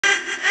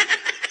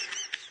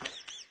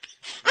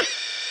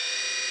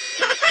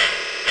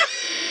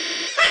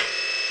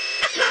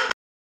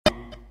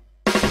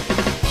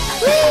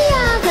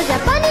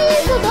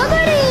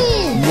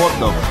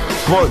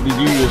fuck did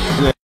you just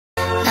say?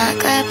 Now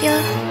grab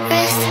your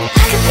wrist.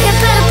 I could be a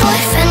better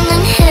boyfriend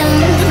than him.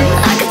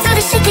 I could do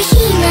the shit that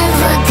he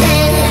never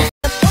did.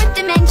 The fourth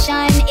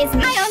dimension is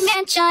my own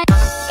mansion.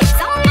 It's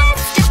all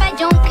messed up, I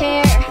don't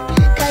care.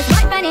 Cause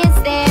my fun is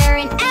there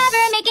and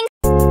ever making.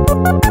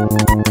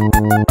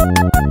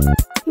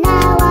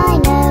 Now I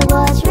know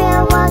what's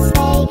real, what's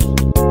fake.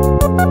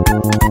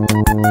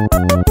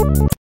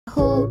 A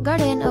whole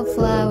garden of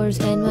flowers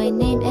and my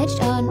name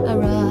etched on a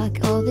rock.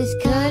 All this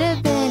could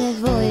have been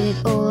avoided.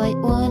 All I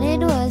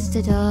wanted was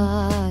to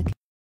talk.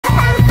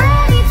 And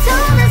Freddie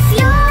told us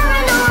you're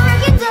an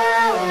organ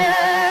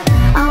donor.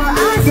 All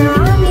eyes are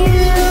on you.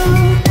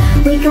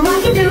 We can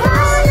walk you through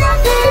all that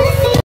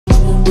fantasy.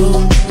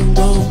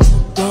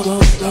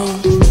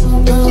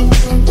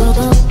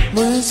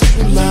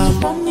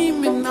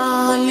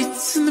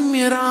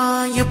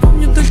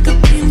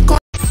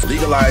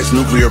 Legalize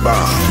nuclear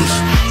bombs.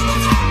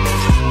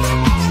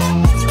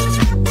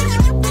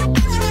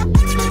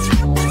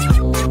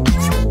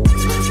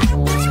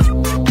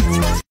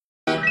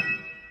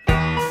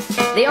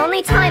 The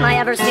only time I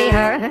ever see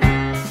her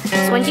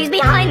is when she's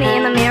behind me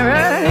in the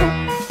mirror.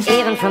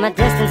 Even from a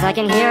distance I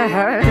can hear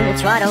her. I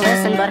try to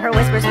listen, but her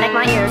whispers make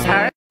my ears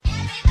hurt.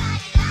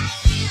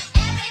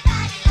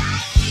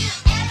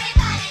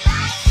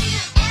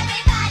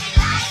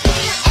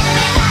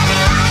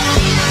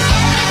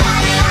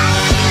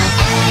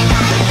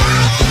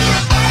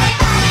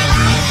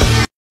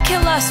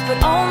 Kill us,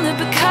 but only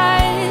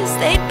because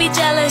they'd be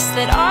jealous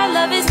that our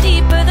love is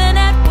deeper than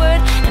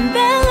Edward and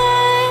Bella's.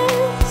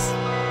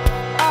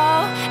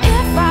 Oh,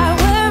 if I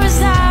were a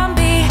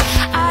zombie,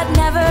 I'd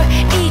never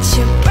eat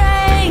your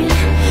brain.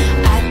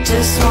 I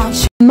just want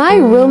you. My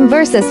room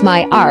versus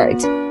my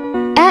art.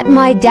 At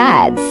my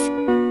dad's.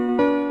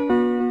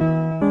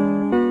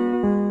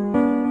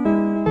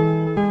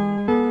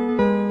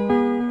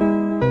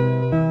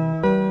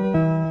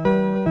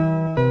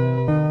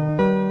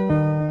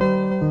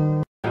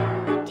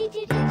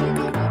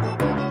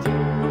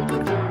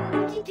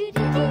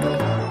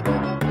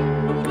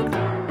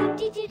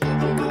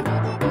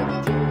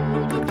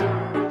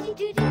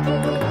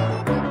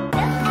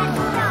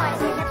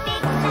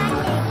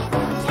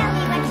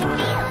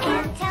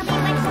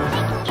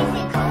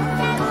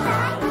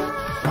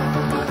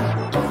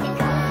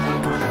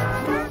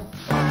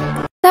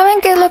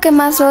 ¿Saben qué es lo que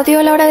más odio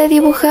a la hora de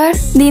dibujar?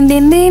 Din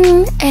din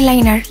din, el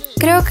liner.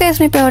 Creo que es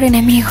mi peor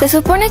enemigo. Se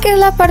supone que es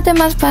la parte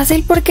más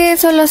fácil porque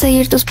es solo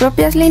seguir tus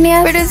propias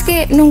líneas, pero es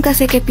que nunca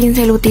sé qué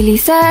pincel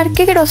utilizar,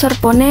 qué grosor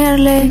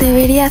ponerle,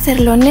 debería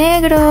hacerlo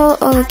negro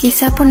o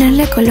quizá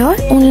ponerle color,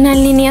 una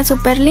línea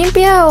súper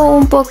limpia o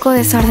un poco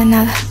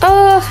desordenada.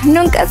 Oh,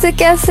 nunca sé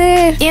qué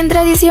hacer. Y en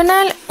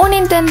tradicional, un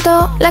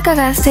intento, la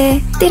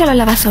cagaste, tíralo a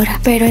la basura.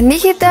 Pero en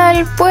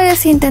digital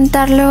puedes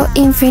intentarlo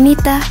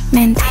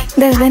infinitamente.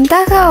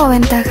 ¿Desventaja o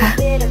ventaja?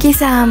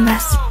 Quizá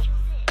ambas.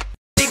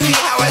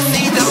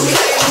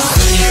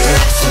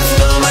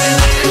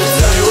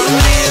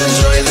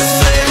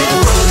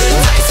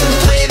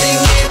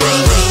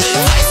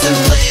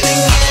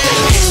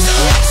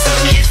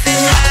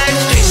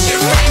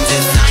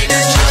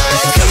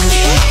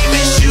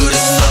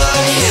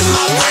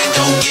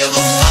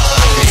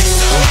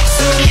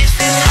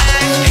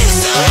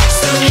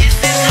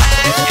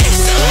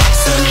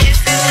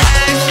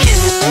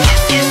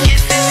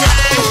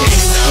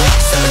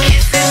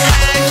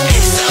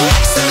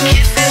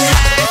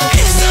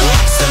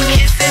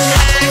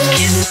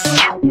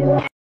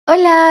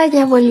 Hola,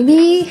 ya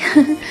volví.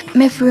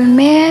 Me fui un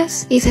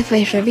mes, hice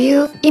face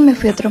review y me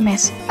fui otro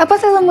mes. Ha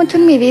pasado mucho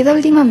en mi vida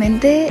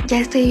últimamente, ya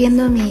estoy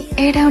viendo mi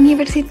era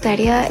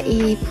universitaria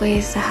y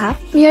pues ajá.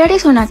 Mi horario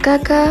es una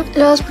caca,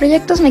 los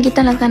proyectos me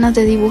quitan las ganas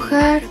de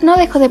dibujar, no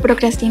dejo de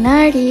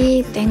procrastinar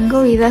y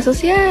tengo vida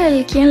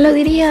social, ¿quién lo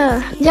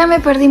diría? Ya me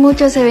perdí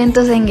muchos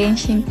eventos en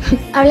Genshin.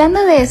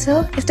 Hablando de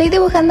eso, estoy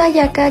dibujando a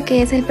Yaka,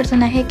 que es el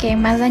personaje que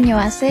más daño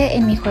hace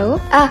en mi juego.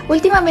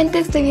 Últimamente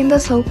estoy viendo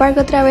South Park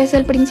otra vez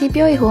al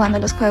principio y jugando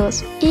los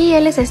juegos. Y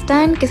él es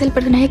Stan, que es el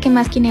personaje que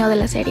más quineo de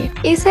la serie.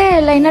 Hice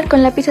el liner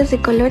con lápices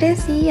de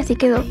colores y así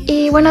quedó.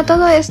 Y bueno,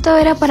 todo esto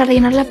era para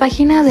rellenar la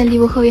página del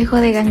dibujo viejo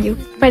de Ganyu.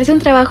 Parece un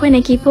trabajo en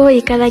equipo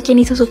y cada quien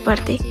hizo su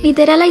parte.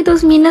 Literal hay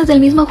dos minas del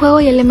mismo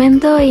juego y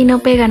elemento y no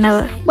pega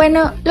nada.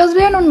 Bueno, los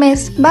veo en un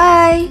mes.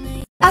 Bye.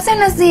 Hace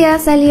unos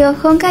días salió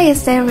Honkai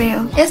Star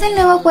Rail. Es el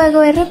nuevo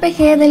juego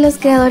RPG de los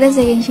creadores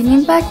de Genshin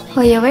Impact,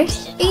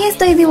 Hoyoverse. Y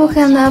estoy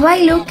dibujando a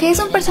Bailu, que es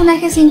un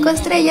personaje 5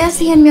 estrellas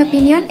y en mi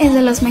opinión es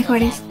de los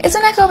mejores. Es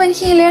una joven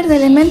healer de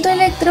elemento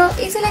electro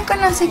y se le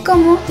conoce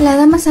como la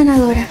dama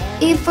sanadora.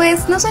 Y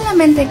pues no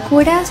solamente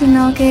cura,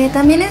 sino que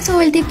también en su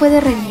ulti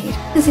puede revivir.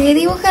 Decidí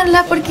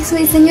dibujarla porque su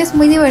diseño es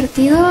muy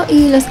divertido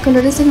y los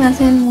colores se me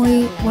hacen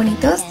muy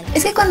bonitos.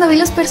 Es que cuando vi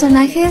los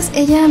personajes,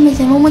 ella me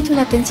llamó mucho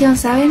la atención,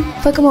 ¿saben?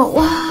 Fue como,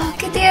 wow,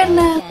 qué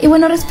tierna. Y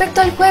bueno, respecto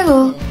al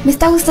juego, me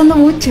está gustando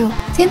mucho.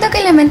 Siento que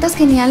elementos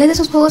geniales de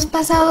sus juegos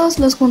pasados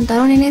los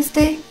juntaron en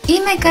este. Y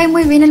me cae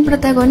muy bien el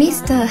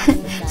protagonista.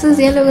 Sus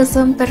diálogos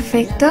son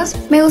perfectos.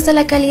 Me gusta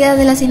la calidad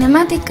de las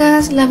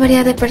cinemáticas, la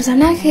variedad de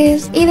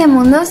personajes y de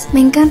mundos.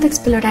 Me encanta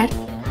explorar.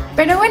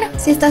 Pero bueno,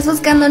 si estás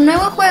buscando un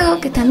nuevo juego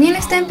que también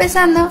está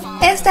empezando,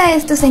 esta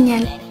es tu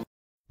señal.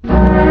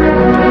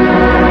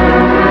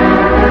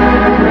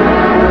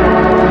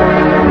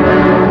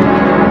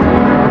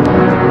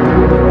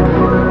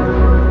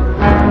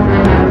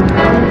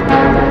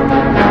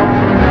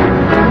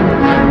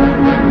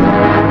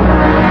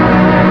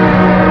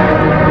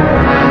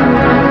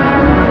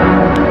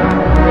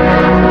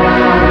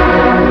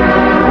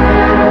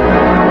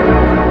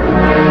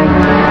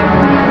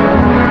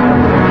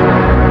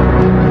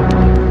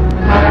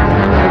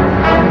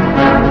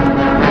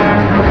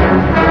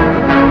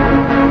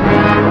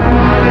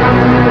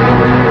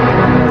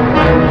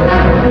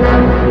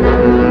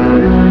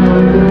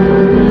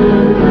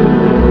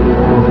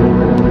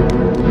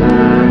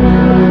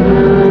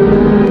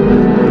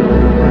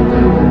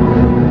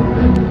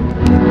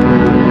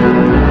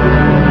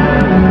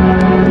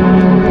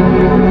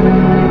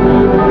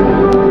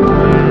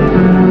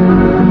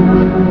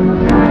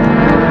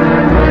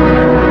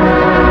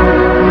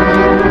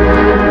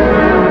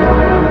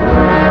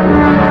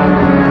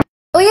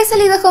 Hoy he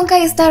salido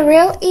Honkai Star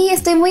Rail y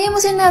estoy muy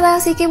emocionada,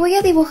 así que voy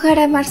a dibujar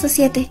a marzo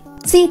 7.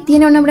 Sí,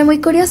 tiene un nombre muy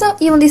curioso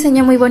y un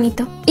diseño muy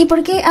bonito. ¿Y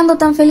por qué ando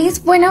tan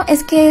feliz? Bueno,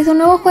 es que es un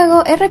nuevo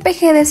juego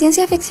RPG de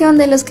ciencia ficción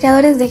de los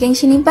creadores de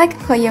Genshin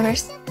Impact,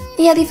 Hoyoverse.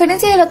 Y a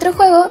diferencia del otro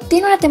juego,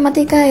 tiene una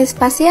temática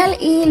espacial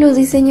y los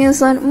diseños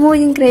son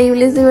muy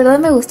increíbles, de verdad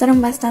me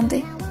gustaron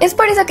bastante. Es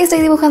por eso que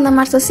estoy dibujando a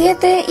marzo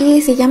 7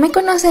 y si ya me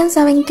conocen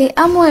saben que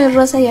amo el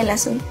rosa y el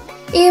azul.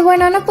 Y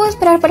bueno, no puedo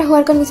esperar para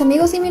jugar con mis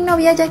amigos y mi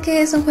novia ya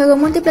que es un juego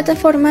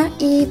multiplataforma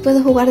y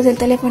puedo jugar desde el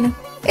teléfono.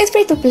 Es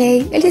free to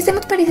play, el sistema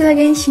es parecido a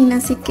Genshin,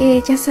 así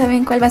que ya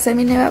saben cuál va a ser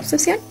mi nueva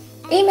obsesión.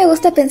 Y me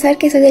gusta pensar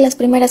que soy de las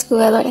primeras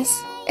jugadoras.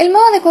 El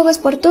modo de juego es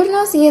por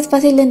turnos y es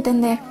fácil de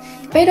entender,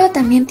 pero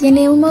también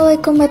tiene un modo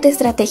de combate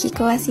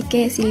estratégico, así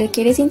que si lo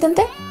quieres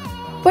intentar.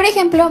 Por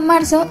ejemplo,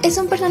 Marzo es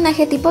un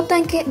personaje tipo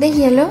tanque de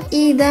hielo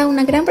y da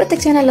una gran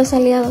protección a los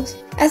aliados,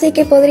 así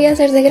que podría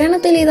ser de gran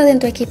utilidad en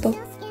tu equipo.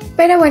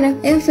 Pero bueno,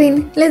 en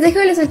fin, les dejo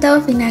el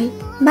resultado final.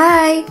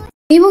 Bye.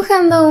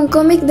 Dibujando un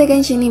cómic de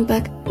Genshin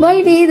Impact.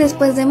 Volví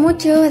después de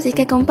mucho, así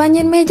que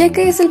acompáñenme ya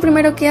que es el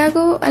primero que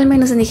hago, al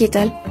menos en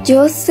digital.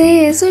 Yo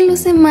sé, eso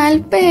luce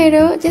mal,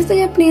 pero ya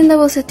estoy aprendiendo a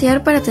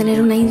bocetear para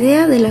tener una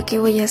idea de lo que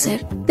voy a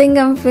hacer.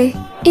 Tengan fe.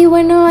 Y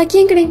bueno, ¿a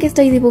quién creen que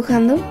estoy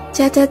dibujando?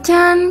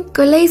 Cha-cha-chan,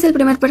 Cole es el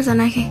primer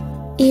personaje.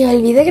 Y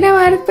olvidé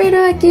grabar,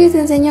 pero aquí les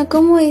enseño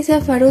cómo hice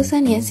a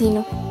Faruzan y a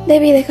Sino.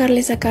 Debí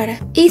dejarle esa cara.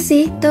 Y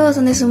sí, todos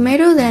son de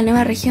Sumeru, de la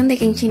nueva región de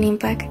Genshin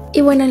Impact.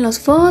 Y bueno, en los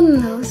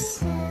fondos,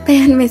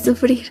 véanme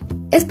sufrir.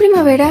 Es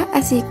primavera,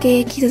 así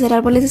que quise hacer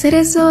árboles de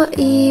cerezo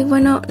y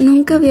bueno,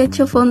 nunca había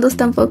hecho fondos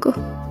tampoco.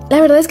 La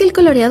verdad es que el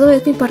coloreado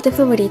es mi parte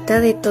favorita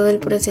de todo el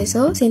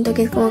proceso. Siento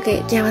que es como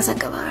que ya vas a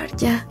acabar,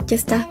 ya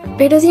está.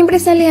 Pero siempre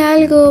sale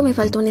algo, me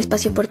falta un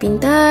espacio por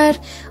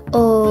pintar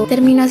o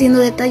termino haciendo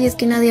detalles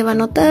que nadie va a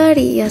notar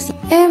y así.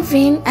 En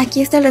fin,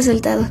 aquí está el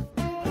resultado.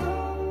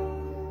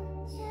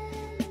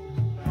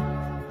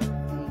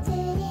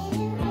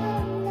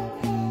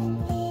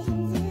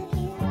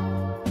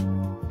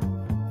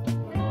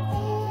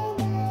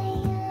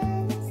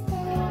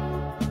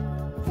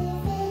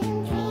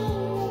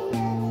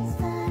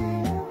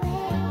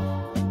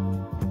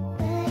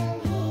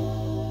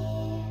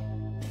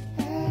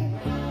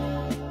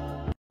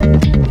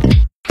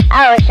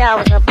 I wish I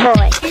was a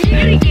boy.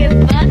 You get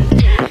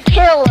busted.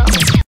 Kill him.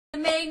 You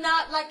may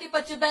not like it,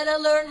 but you better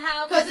learn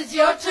how. Cause it's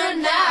your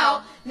turn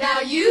now. Now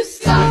you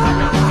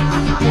start.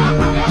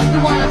 You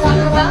wanna talk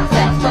about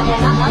sex, but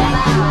you're not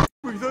allowed.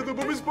 Cuidado,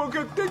 Bob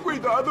Esponja, ten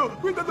cuidado.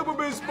 Cuidado,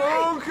 Bob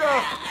Esponja.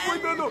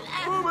 Cuidado,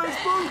 Bob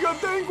Esponja,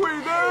 ten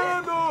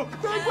cuidado.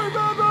 Ten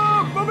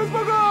cuidado, Bob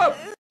Esponja.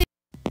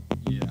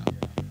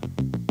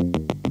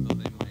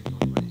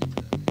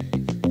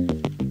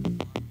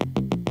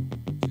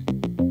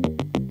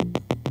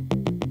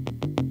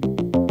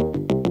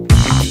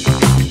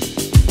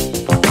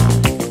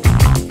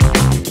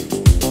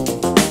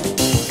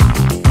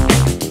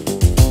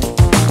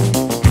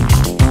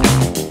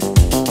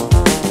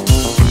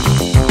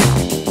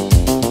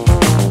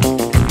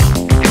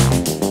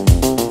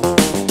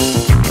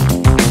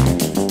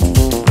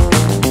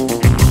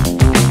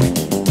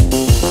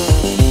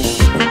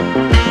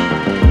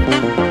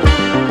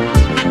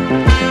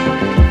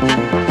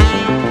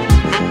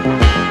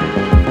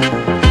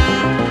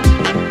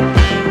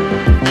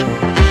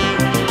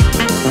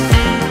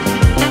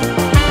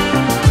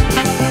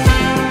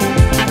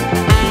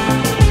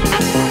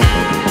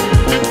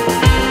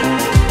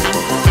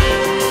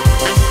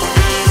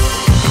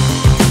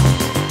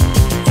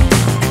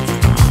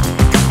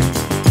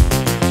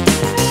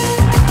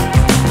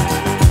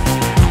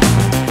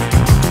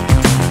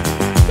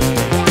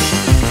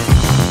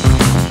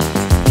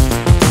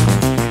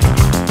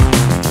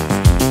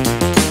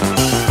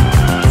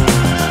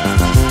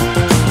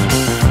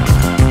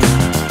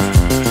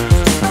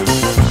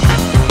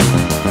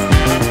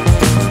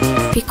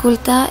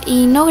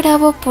 Y no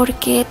grabo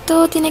porque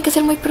todo tiene que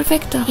ser muy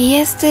perfecto. Y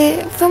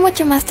este fue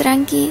mucho más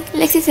tranqui,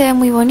 Lexi se ve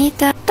muy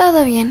bonita,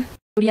 todo bien.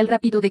 Tutorial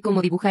rápido de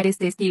cómo dibujar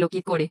este estilo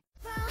Kikore.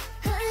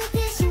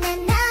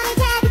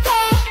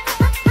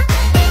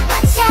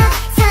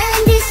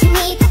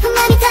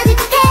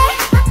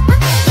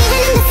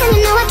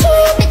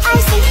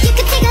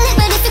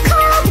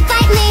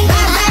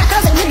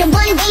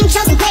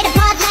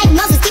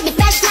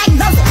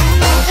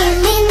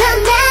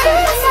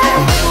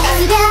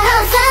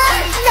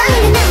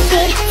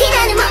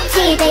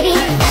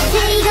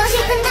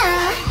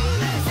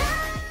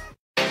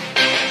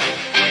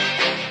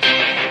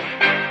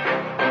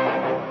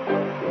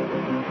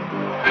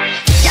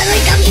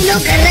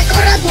 Que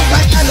recorra tu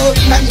pasado,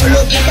 dándolo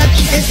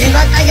cicatrices de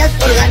batallas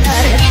por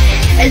ganar.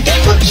 El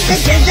tiempo dice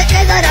quién se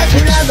quedará a su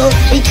lado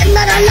y quién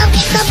dará la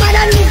vida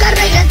para nunca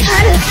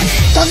regresar.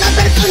 Toda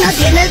persona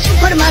tiene su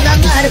forma de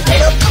amar,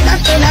 pero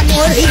todas con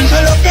amor y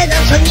solo queda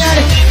soñar.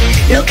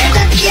 Lo que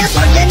hacía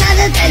por llenar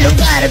este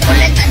lugar, con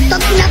el canto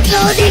de una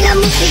flor y la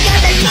música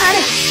del mar.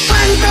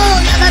 Cuando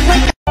nada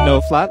cuenta. No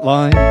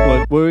flatline,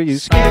 what were you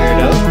scared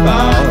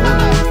about?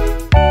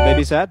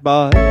 Baby sat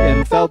by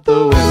and felt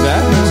the wind.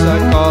 At least I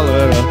call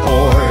her a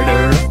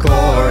hoarder of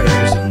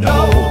quarters.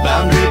 No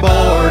boundary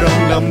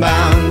boredom, no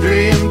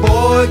boundary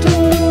important.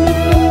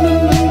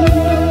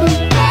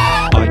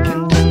 I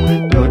can tell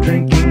that your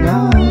drinking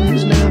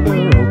eyes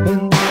never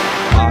open.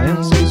 I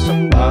and say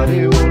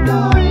somebody will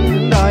die,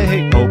 and I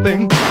hate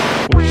hoping.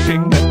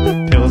 Wishing that the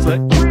pills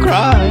let you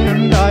cry,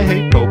 and I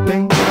hate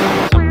hoping.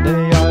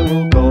 Someday I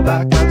will go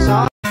back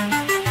outside.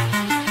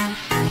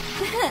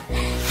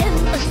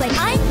 Looks like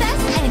I'm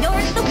best and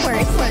you're the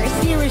worst.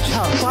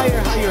 Spiritual,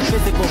 fire higher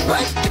physical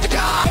breath.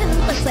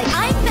 Looks like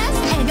I'm best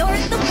and you're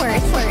the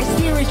worst.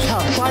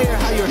 Spiritual, fire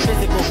higher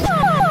physical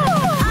breath.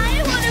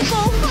 I wanna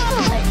go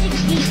home.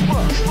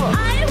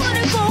 I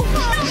wanna go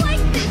home. I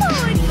like this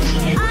party.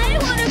 I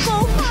wanna go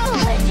home.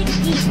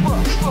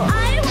 I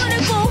wanna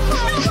go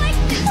home. I like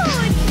this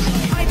party.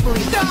 I believe. I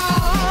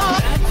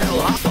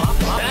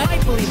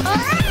believe.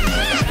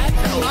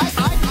 I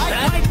believe.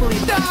 I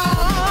believe.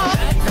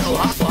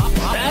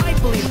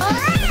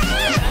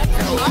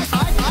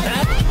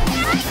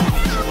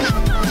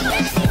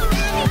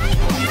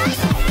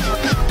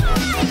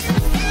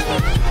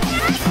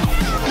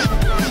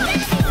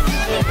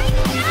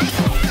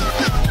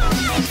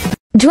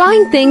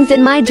 Drawing things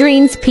in my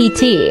dreams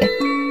PT.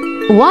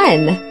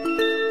 1.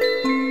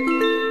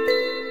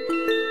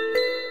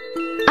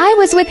 I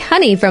was with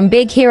Honey from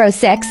Big Hero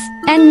 6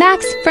 and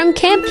Max from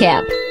Camp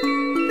Camp.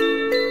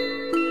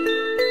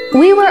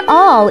 We were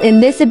all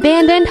in this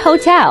abandoned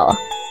hotel.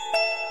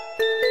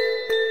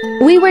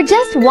 We were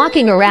just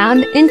walking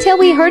around until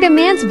we heard a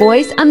man's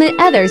voice on the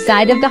other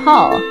side of the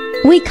hall.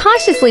 We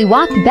cautiously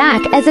walked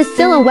back as a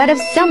silhouette of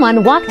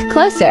someone walked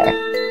closer.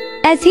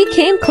 As he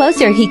came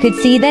closer, he could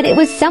see that it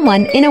was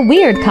someone in a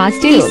weird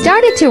costume. He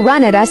started to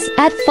run at us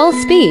at full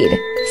speed.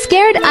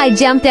 Scared, I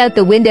jumped out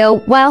the window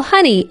while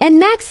Honey and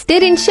Max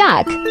stood in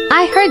shock.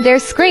 I heard their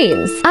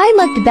screams. I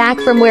looked back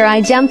from where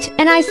I jumped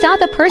and I saw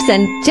the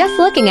person just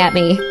looking at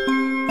me,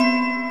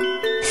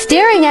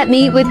 staring at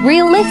me with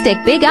realistic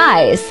big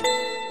eyes.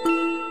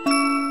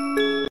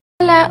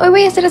 Hola, hoy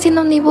voy a estar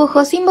haciendo un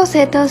dibujo sin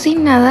boceto,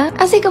 sin nada,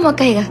 así como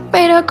caiga,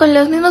 pero con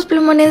los mismos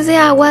plumones de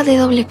agua de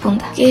doble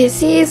punta. Que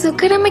sí, su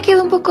cara me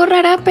quedó un poco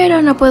rara,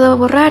 pero no puedo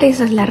borrar,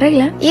 esa es la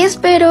regla. Y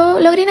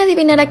espero logren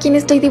adivinar a quién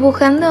estoy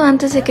dibujando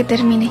antes de que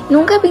termine.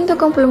 Nunca pinto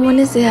con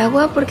plumones de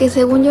agua porque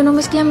según yo no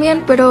mezclan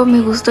bien, pero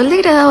me gustó el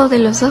degradado de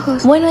los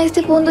ojos. Bueno, a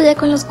este punto ya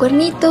con los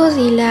cuernitos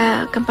y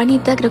la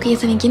campanita, creo que ya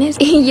saben quién es.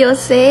 Y yo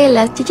sé,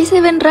 las chichis se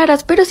ven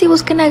raras, pero si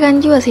buscan a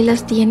Ganyu así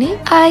las tiene.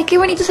 Ay, qué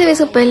bonito se ve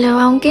su pelo,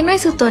 aunque no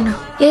es su tono.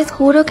 Les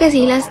juro que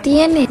sí las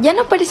tiene. Ya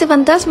no parece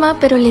fantasma,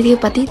 pero le dio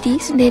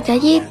hepatitis.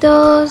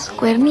 Detallitos,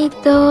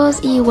 cuernitos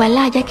y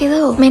voilà, ya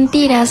quedó.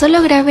 Mentira,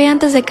 solo grabé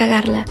antes de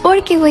cagarla,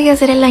 porque voy a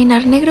hacer el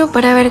liner negro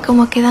para ver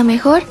cómo queda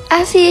mejor.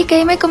 Así que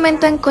ahí me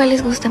comentan cuál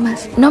les gusta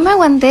más. No me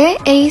aguanté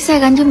e hice a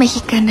Ganyu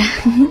mexicana.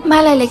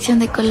 Mala elección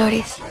de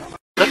colores.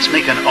 Let's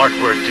make an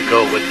artwork to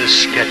go with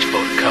this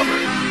sketchbook cover.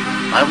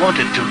 I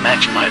wanted to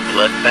match my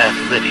Bloodbath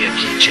Lydia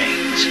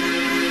keychains.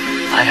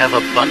 I have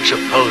a bunch of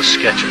pose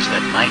sketches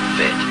that might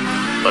fit,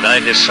 but I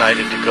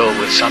decided to go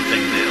with something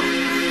new.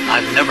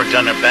 I've never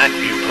done a back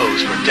view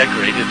pose for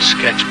decorated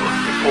sketchbook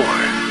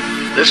before.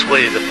 This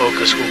way the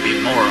focus will be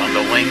more on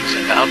the wings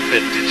and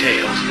outfit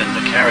details than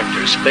the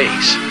character's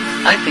face.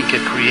 I think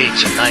it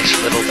creates a nice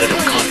little bit of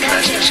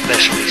contrast,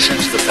 especially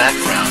since the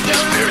background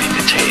is very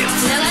detailed.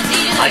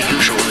 I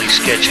usually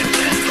sketch in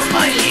pen for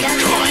my ink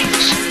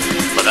drawings,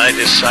 but I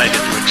decided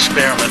to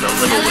experiment a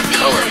little with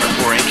color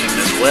before inking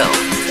as well.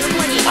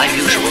 I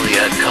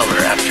usually add color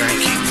after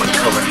inking, but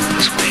coloring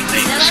this way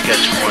made the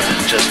sketch more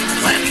than just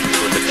planning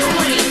for the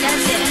drawing.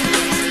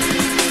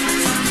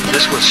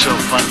 This was so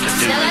fun to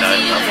do and I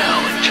love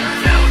how it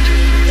turned out.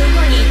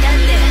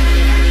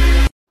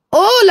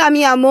 Hola,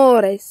 mi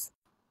amores!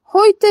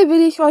 Heute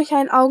will ich euch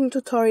ein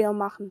Augentutorial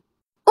machen,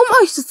 um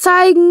euch zu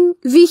zeigen,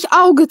 wie ich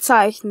Augen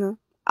zeichne.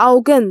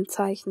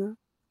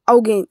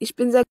 Augen, ich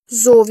bin sehr...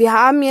 So, wir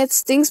haben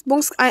jetzt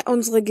Dingsbums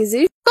unsere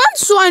Gesicht.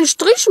 Kannst du einen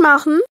Strich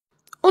machen?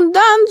 Und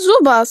dann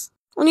sowas.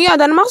 Und ja,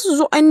 dann machst du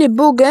so einen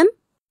Bogen.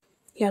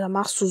 Ja, dann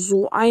machst du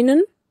so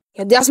einen.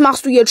 Ja, das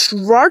machst du jetzt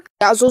schwarz.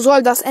 Ja, so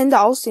soll das Ende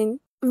aussehen.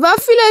 War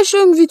vielleicht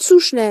irgendwie zu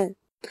schnell.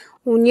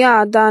 Und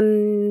ja,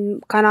 dann,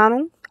 keine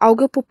Ahnung,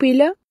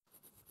 Augepupille.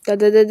 Da.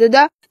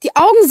 Die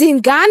Augen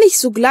sehen gar nicht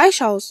so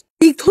gleich aus.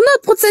 Liegt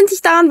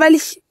 100%ig daran, weil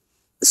ich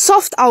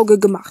Soft-Auge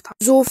gemacht habe.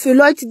 So für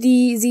Leute,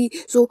 die sie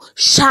so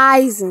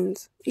shy sind.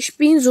 Ich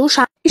bin so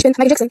shy. Ich bin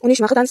Michael Jackson und ich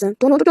mache Tanzen.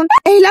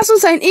 Ey, lass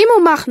uns ein Emo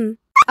machen.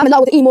 I'm a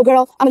loud emo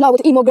girl. I'm a loud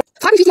emo girl.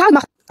 Frag mich, wie die Haare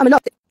macht. I'm a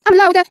loud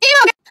emo girl.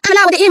 I'm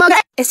a loud emo girl.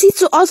 Es sieht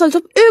so aus, als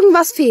ob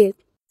irgendwas fehlt.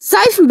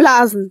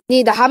 Seifenblasen.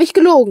 Nee, da habe ich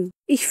gelogen.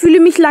 Ich fühle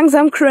mich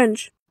langsam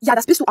cringe. Ja,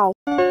 das bist du auch.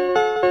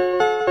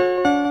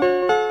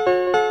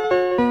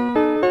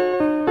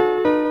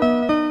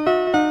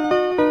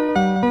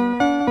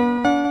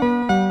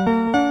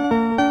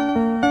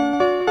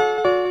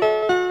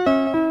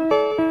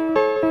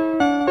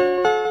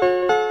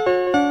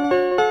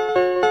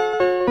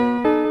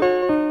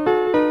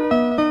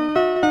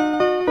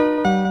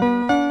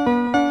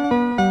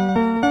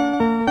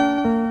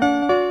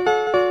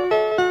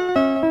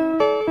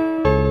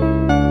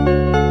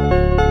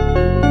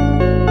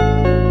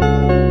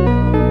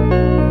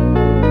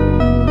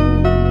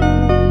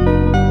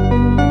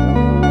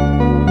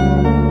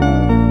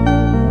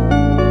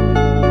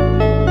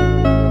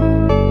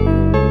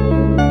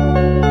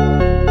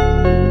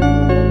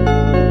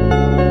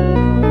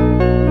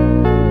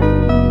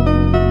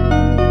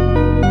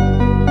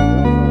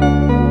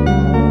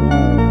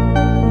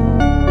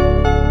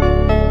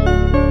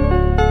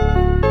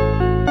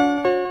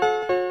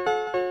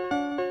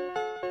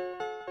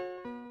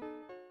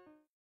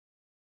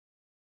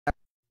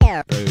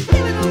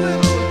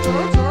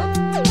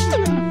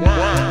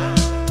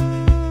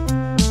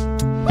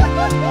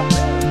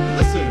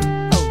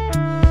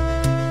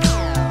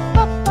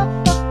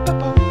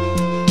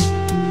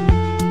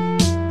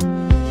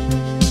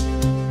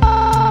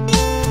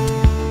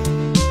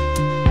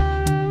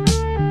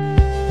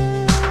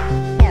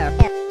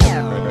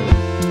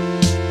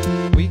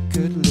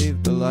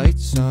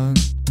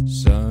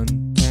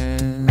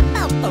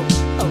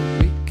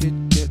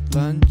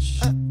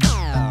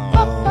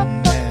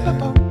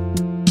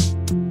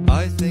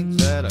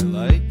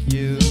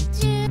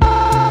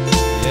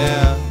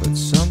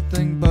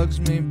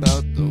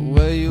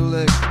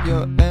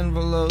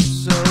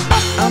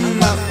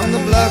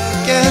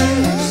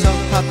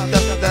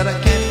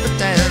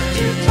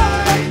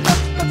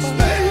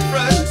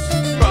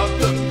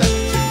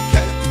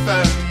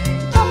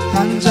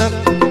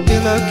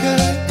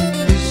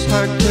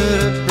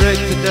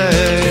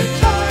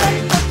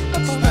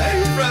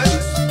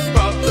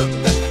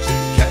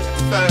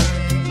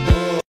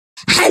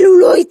 Hallo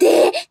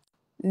Leute,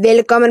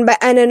 willkommen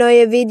bei einem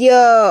neuen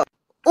Video.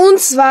 Und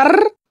zwar,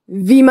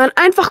 wie man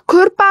einfach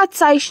Körper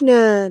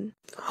zeichnen.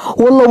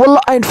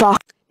 Wallah, einfach.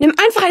 Nimm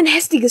einfach ein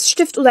hässliches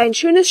Stift oder ein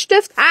schönes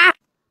Stift.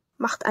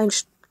 Macht einen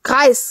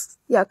Kreis.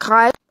 Ja,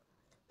 Kreis.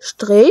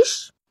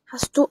 Strich.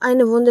 Hast du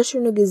eine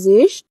wunderschöne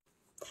Gesicht.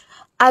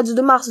 Also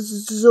du machst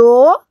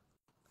so,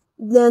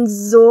 dann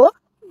so,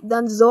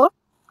 dann so. Und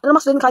dann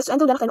machst du den Kreis zu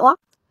Ende und dann noch dein Ohr.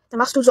 Dann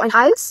machst du so einen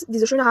Hals,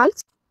 dieser schöne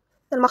Hals.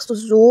 Dann machst du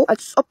so,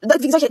 als ob,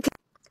 wie gesagt, dann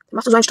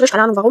machst du so einen Strich,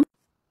 keine Ahnung warum.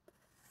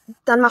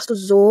 Dann machst du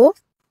so.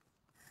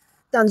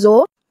 Dann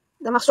so.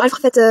 Dann machst du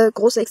einfach fette,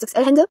 große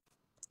XXL-Hände.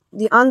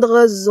 Die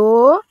andere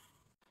so.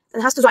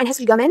 Dann hast du so ein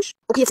hässlicher Mensch.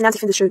 Okay, jetzt im Ernst,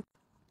 ich finde es schön.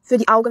 Für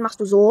die Augen machst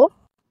du so.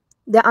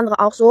 Der andere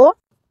auch so.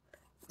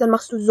 Dann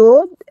machst du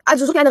so.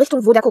 Also such in eine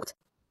Richtung, wo der guckt.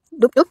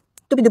 Dup, dup,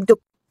 dup, dup, dup.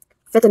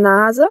 Fette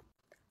Nase.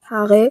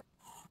 Haare.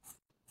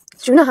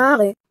 Schöne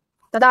Haare.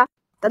 Tada,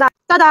 tada,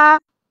 tada.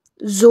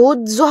 So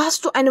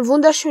hast du eine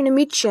wunderschöne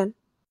Mädchen.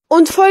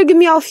 Und folge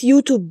mir auf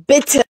YouTube,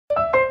 bitte.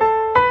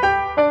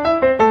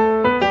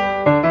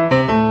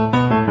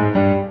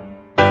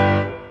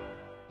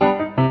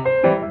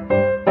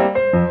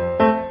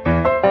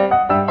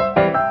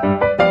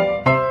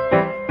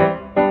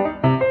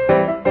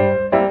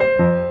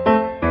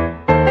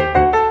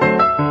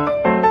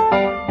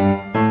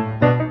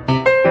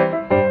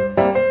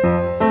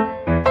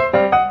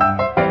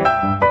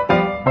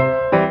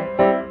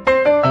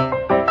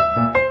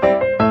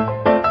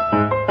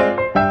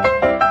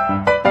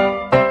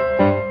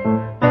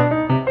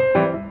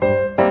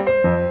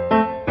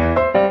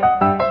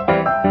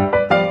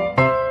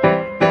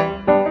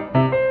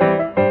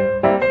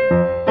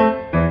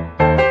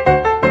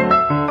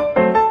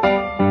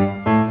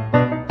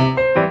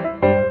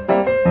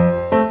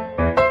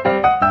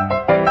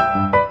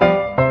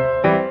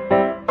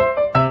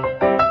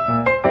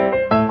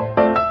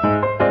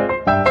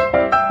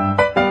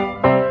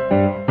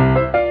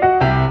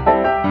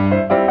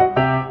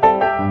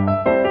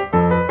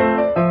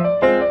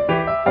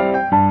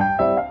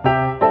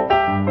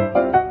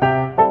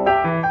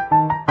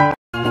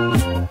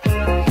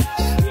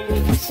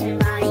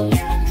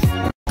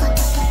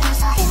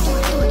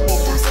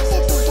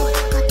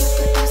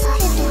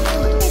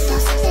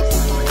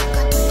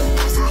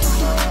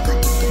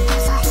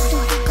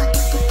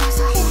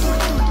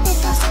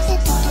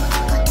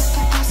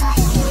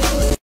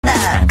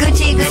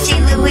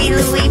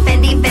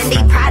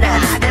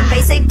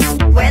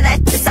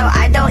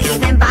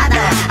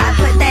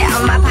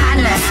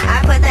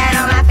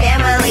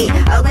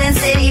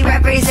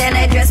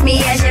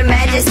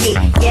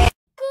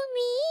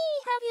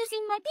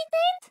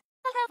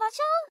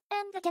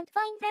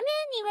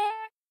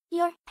 anywhere.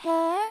 Your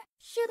hair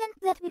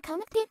shouldn't that be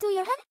connected to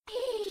your head.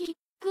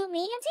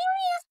 Gumi and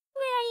serious,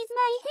 where is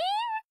my hair?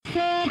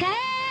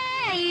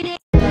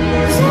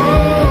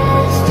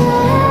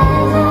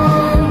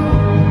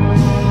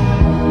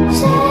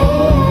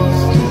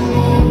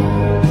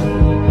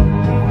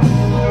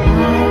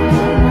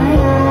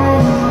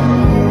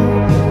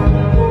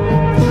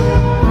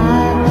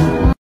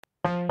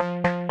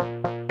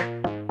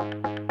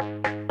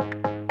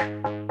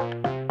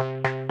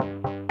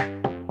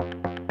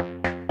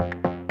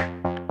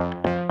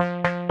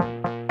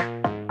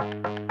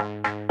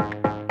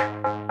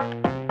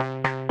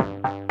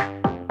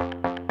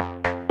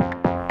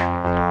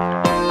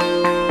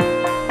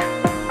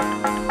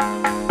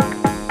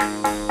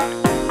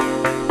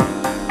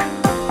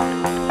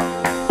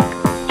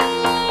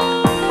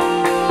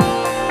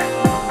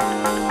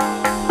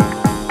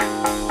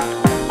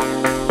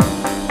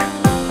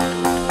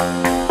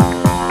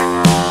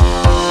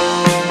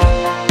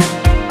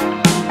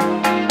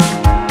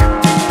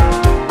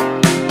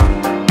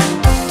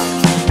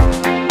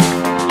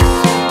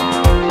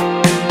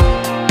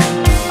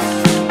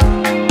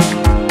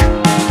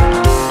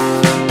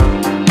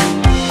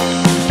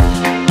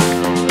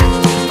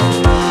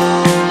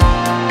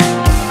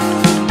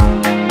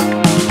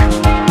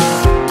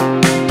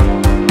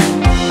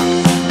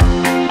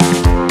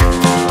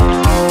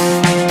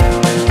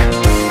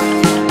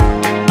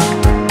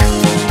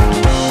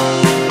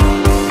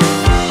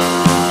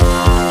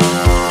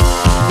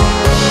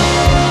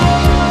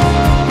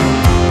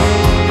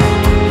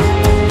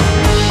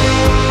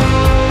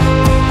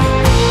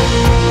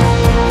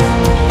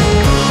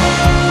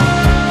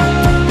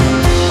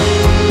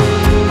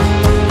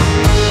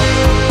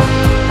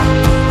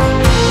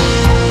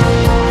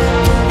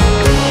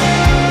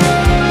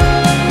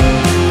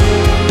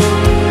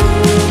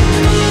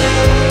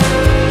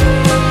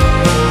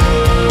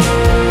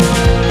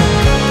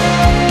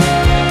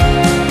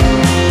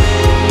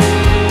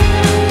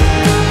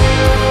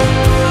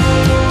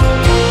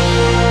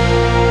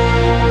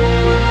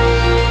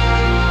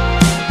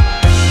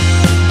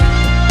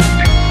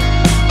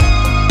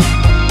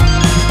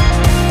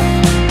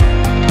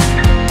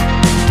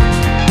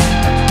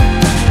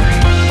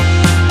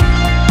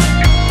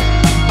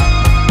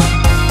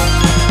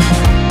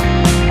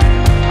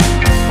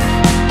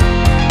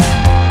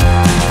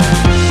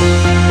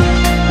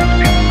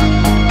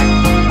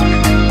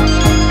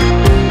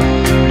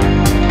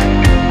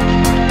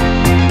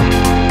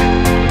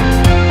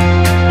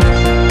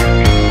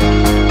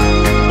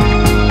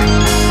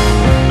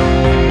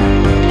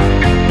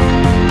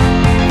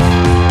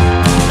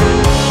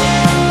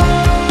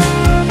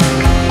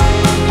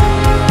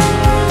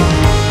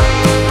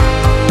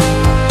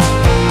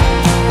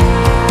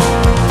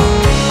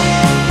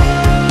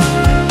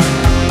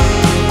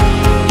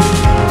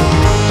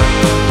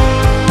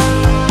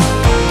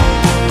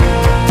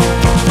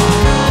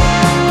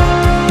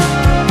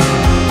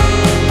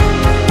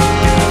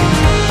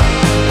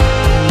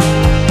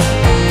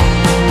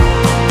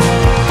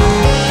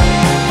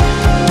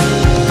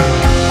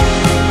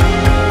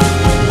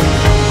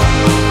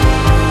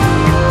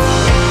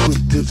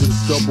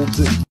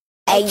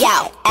 Hey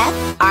yo,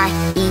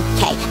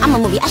 F-R-E-K. I'm a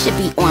movie, I should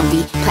be on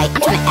replay.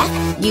 I'm tryna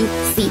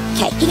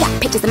F-U-C-K. He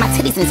got pictures of my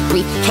titties in his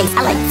briefcase.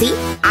 I like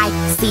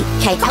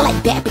D-I-C-K. I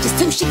like bad bitches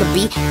too, she could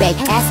be big.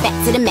 Ass fat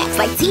to the max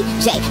like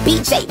T-J,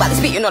 B-J while it's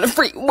beating on the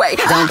freeway.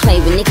 Don't play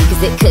with Nikki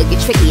cause it could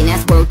get tricky. And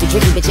that's word to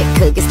Dricky, bitch, it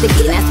could get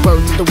sticky. And that's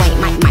word to Dwayne,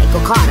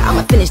 Michael Carter.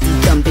 I'ma finish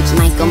these dumb bitch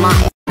Michael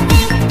Myers.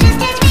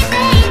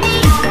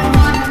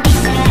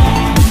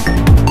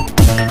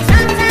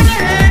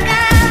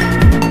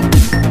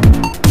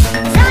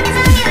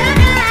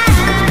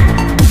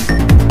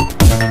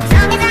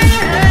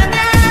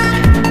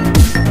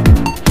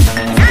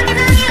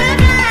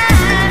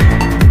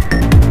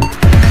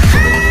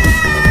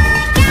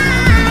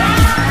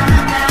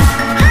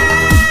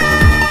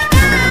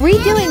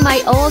 Redoing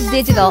my old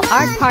digital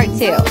art part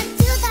 2.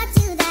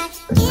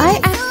 I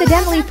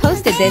accidentally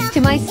posted this to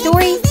my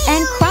story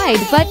and cried,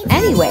 but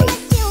anyways.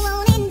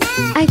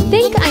 I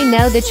think I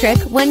know the trick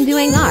when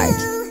doing art.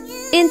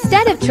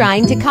 Instead of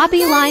trying to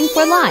copy line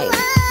for line,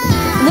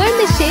 learn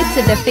the shapes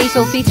of the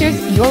facial features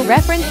you're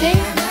referencing.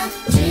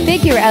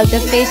 Figure out the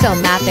facial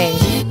mapping.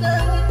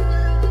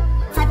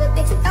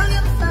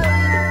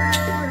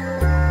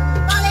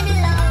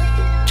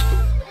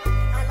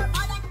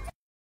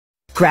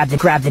 Grab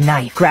the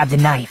knife, grab the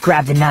knife,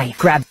 grab the knife,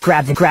 grab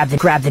the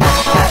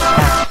knife.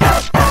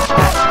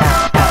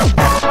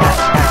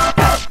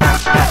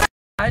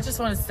 I just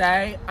want to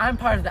say, I'm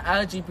part of the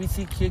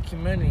LGBTQ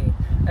community,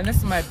 and this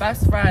is my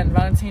best friend,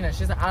 Valentina.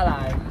 She's an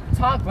ally.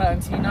 Talk,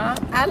 Valentina.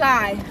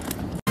 Ally.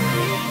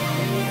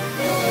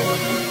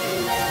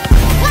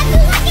 What you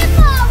looking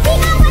for? We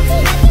know what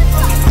you looking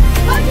for.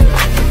 What you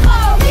looking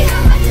for? We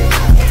know what you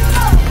looking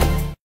for. You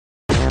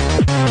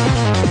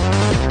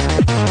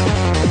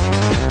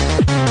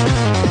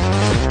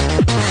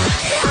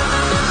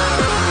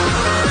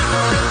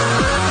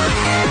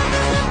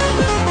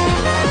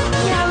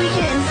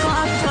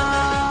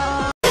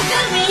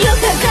can call me, you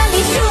can call me,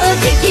 you can call me, you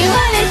can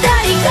call me,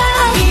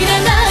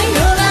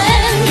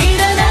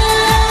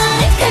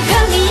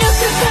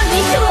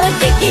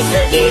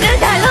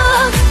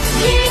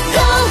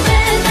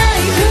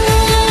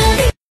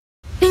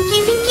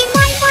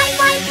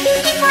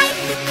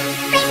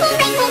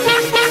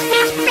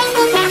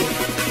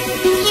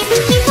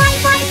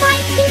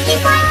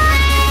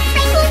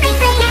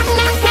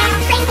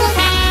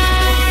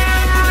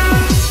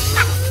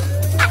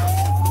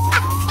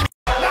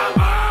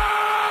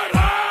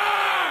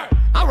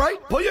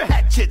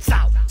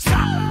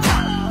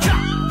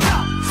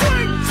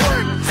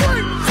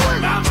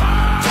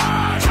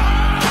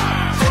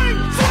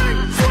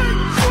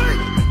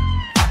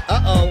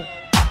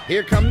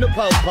 Here come the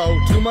po-po,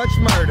 too much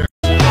murder.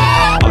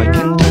 I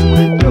can tell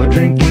that your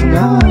drinking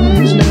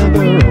eyes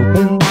never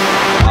open.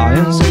 I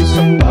and say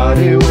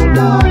somebody will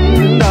die,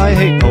 and I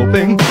hate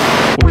hoping.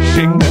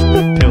 Wishing that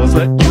the pills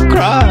let you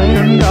cry,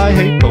 and I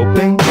hate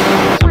hoping.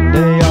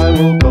 Someday I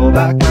will go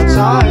back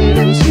outside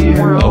and see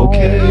her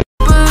okay.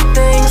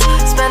 Things,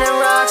 spinning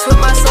rocks with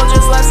my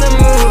soldiers, life's a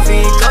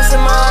movie. Ghost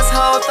in Mars,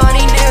 hoe thought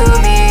he knew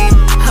me.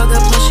 Hug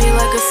a plushie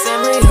like a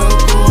Sanrio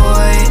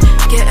boy.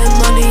 Getting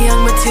money,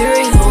 young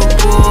material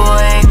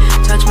boy.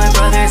 Touch my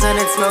brothers and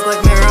it smoke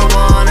like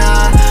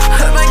marijuana.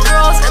 Hurt my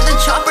girls and the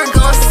chopper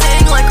gon'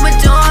 sing like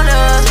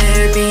Madonna.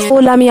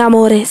 Hola mi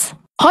amores.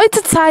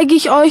 Heute zeige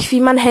ich euch,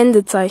 wie man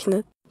Hände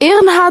zeichnet.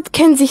 Ehrenhard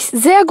kennt sich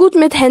sehr gut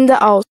mit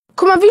Hände aus.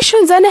 Guck mal, wie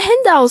schön seine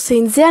Hände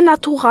aussehen, sehr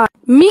natural.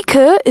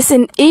 Mieke ist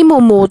in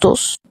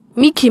Emo-Modus.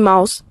 Mickey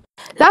Maus.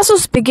 Lass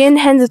uns beginnen,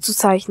 Hände zu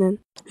zeichnen.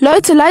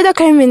 Leute, leider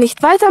können wir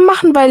nicht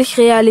weitermachen, weil ich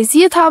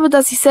realisiert habe,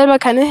 dass ich selber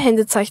keine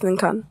Hände zeichnen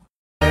kann.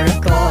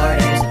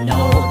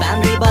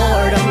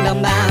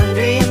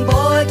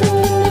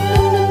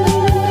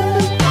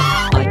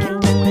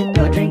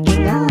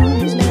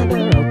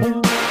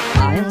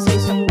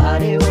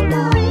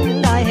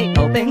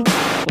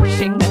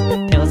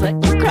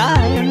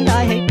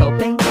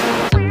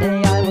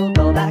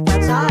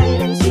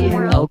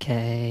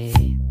 Okay.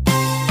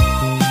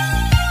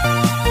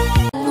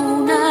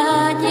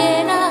 Luna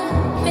llena,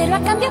 pero a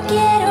cambio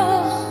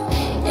quiero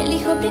el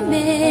hijo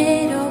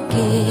primero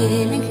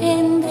que le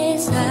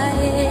engendres a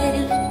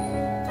él.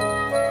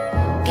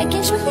 Que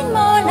quien su fin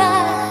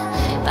mola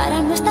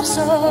para no estar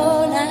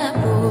sola,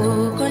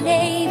 poco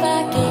le iba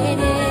a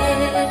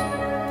querer.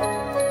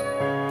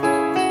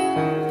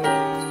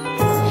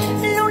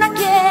 Luna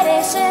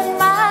quiere ser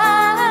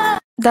más.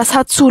 Das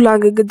hat zu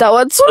lange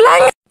gedauert, zu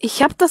lange.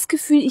 Ich habe das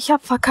Gefühl, ich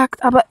habe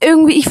verkackt, aber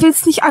irgendwie, ich will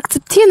es nicht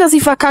akzeptieren, dass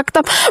ich verkackt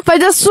habe, weil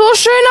das so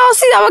schön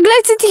aussieht, aber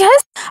gleichzeitig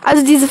heißt,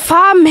 also diese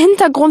Farben,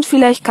 Hintergrund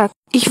vielleicht kackt.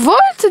 Ich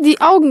wollte die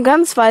Augen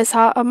ganz weiß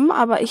haben,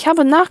 aber ich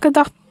habe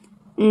nachgedacht,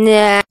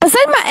 nee.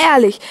 Seid mal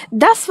ehrlich,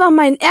 das war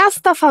mein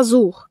erster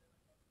Versuch.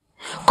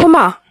 Guck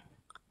mal,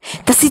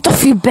 das sieht doch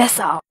viel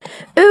besser aus.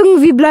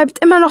 Irgendwie bleibt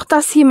immer noch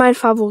das hier mein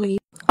Favorit.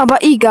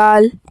 Aber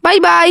egal.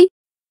 Bye bye.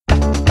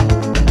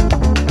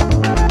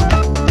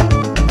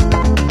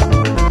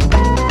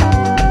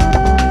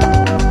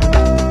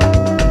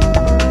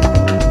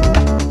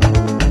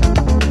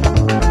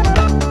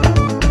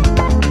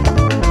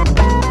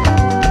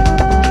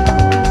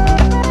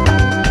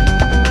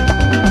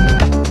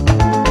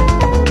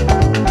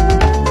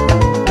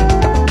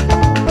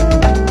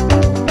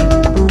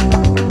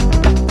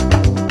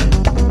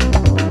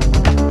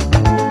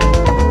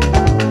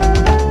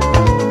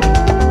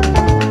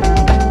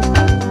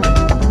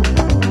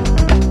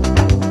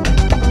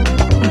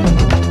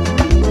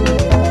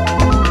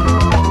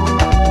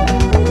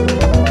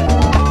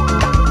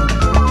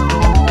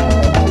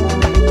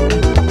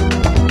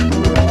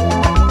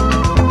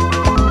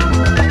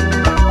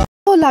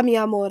 Hola mi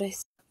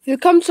amores.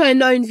 Willkommen zu einem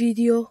neuen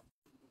Video.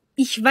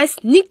 Ich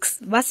weiß nix,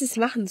 was ich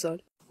machen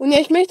soll. Und ja,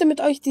 ich möchte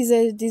mit euch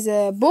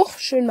diese Buch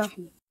schön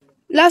machen.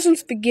 Lass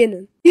uns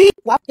beginnen.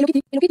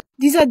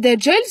 Der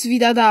Gel ist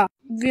wieder da.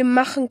 Wir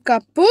machen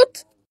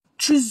kaputt.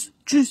 Tschüss,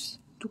 tschüss.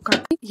 Du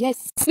kannst. Yes.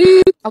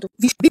 Auto.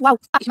 Wow.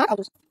 Ich mag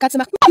Autos. Katze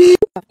macht.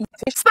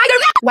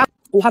 Spider-Man. Wow.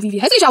 Oha, wie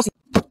hässlich aussieht.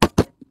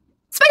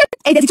 Spider-Man.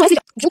 Ey, der sieht so hässlich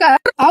aus. Joker.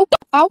 Au,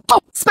 au, au.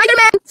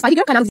 Spider-Man.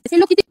 Spider-Man, keine Ahnung.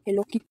 Hello Kitty.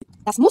 Hello Kitty.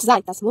 Das muss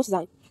sein, das muss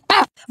sein.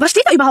 Ah, was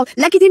steht da überhaupt?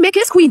 Lucky the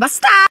Kiss Queen. Was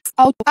ist das?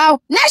 Au, au.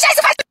 Na,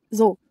 scheiße, falsch.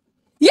 So.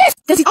 Yes.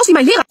 Der sieht aus wie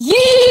mein Lehrer.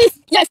 Yes.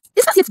 Yes.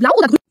 Ist das jetzt blau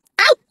oder grün?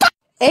 Au.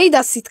 Ey,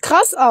 das sieht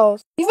krass aus.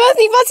 Ich weiß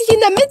nicht, was ich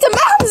in der Mitte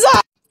machen soll.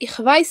 Ich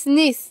weiß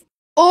nicht.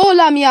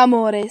 Hola, mi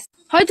amores.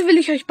 Heute will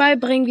ich euch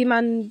beibringen, wie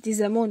man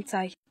diese Mond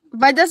zeichnet.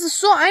 Weil das ist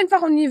so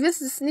einfach und ihr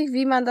wisst es nicht,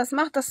 wie man das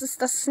macht. Das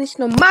ist nicht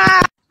normal.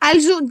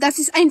 Also, das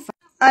ist einfach.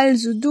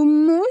 Also, du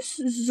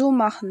musst so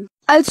machen.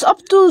 Als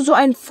ob du so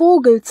einen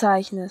Vogel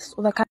zeichnest.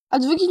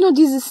 Also wirklich nur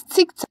dieses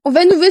Zickzack. Und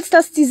wenn du willst,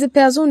 dass diese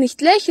Person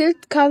nicht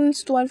lächelt,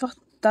 kannst du einfach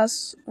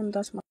das und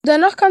das machen.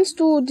 Danach kannst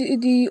du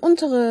die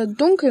untere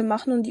dunkel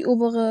machen und die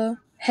obere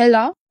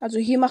heller. Also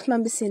hier macht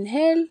man ein bisschen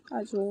hell.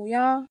 Also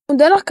ja.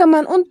 Und danach kann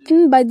man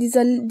unten bei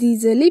dieser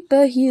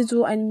Lippe hier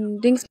so ein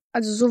Dings.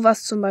 Also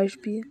sowas zum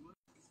Beispiel.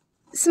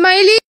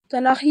 Smiley.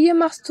 Danach hier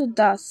machst du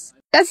das.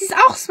 Das ist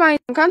auch Smiley.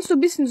 Dann kannst du ein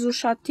bisschen so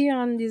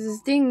schattieren,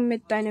 dieses Ding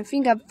mit deinen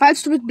Fingern,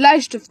 falls du mit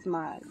Bleistift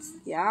malst.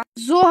 Ja.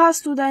 So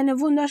hast du deine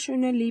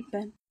wunderschöne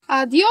Lippen.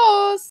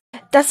 Adios.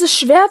 Das ist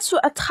schwer zu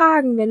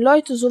ertragen, wenn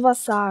Leute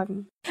sowas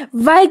sagen.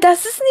 Weil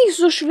das ist nicht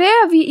so schwer,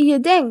 wie ihr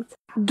denkt.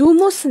 Du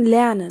musst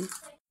lernen.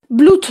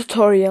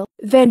 Blue-Tutorial.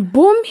 Wenn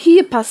Boom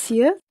hier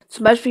passiert,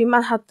 zum Beispiel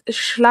jemand hat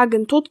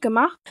Schlagen tot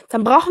gemacht,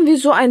 dann brauchen wir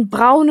so einen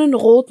braunen,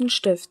 roten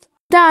Stift.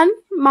 Dann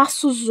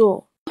machst du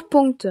so.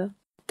 Punkte.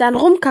 Dann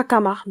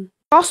Rumkacker machen.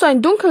 Brauchst du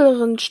einen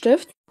dunkleren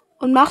Stift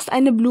und machst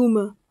eine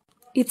Blume.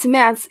 Jetzt im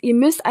Ernst, ihr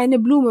müsst eine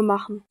Blume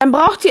machen. Dann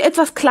braucht ihr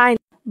etwas klein.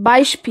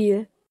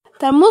 Beispiel.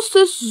 Dann musst du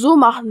es so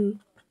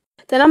machen.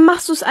 Dann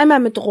machst du es einmal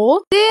mit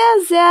Rot.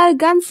 Sehr, sehr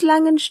ganz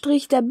langen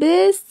Strich, der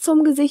bis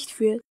zum Gesicht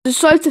führt. Es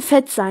sollte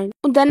fett sein.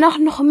 Und danach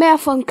noch mehr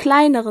von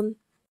kleineren.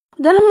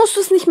 Und dann musst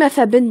du es nicht mehr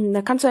verbinden.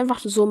 Da kannst du einfach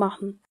so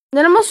machen. Und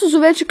dann machst du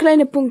so welche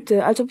kleine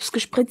Punkte, als ob es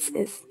gespritzt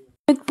ist.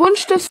 Mit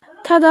Buntstift.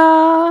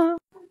 Tada!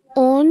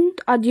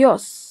 Und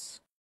adios.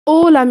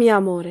 Hola, mi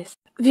amores.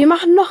 Wir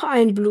machen noch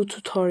ein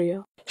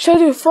Blut-Tutorial. Stell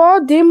dir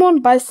vor,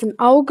 Dämon beißt ein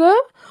Auge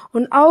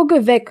und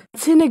Auge weg.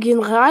 Zähne gehen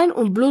rein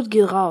und Blut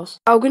geht raus.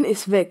 Augen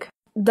ist weg.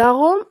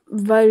 Darum,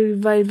 weil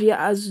wir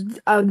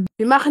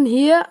wir machen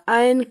hier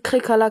ein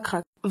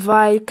Krikalakrak,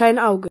 weil kein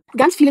Auge.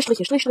 Ganz viele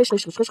Striche,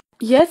 Strich.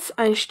 Jetzt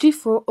ein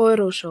Stift von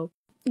Euroshop.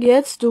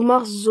 Jetzt du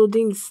machst so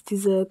Dings,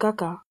 diese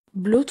Kaka.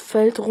 Blut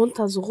fällt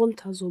runter,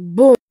 so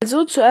boom.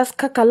 Also zuerst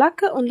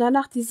Kakerlake und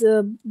danach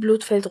diese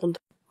Blut fällt runter.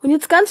 Und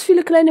jetzt ganz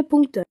viele kleine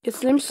Punkte.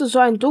 Jetzt nimmst du so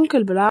ein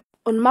Dunkelblatt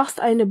und machst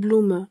eine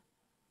Blume.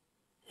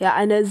 Ja,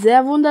 eine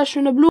sehr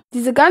wunderschöne Blume.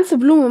 Diese ganze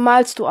Blume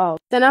malst du aus.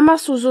 Dann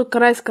machst du so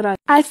Kreis.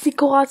 Als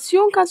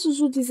Dekoration kannst du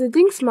so diese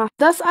Dings machen.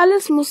 Das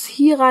alles muss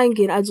hier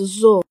reingehen, also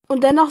so.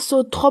 Und danach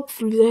so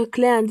Tropfen, wir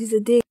erklären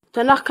diese Dinge.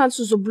 Danach kannst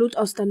du so Blut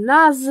aus der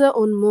Nase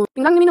und Mund.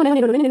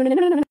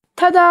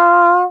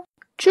 Tada!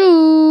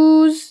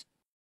 Tschüss!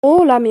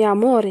 Hola, mi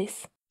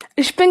amores.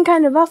 Ich bin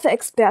keine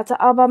Waffe-Experte,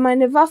 aber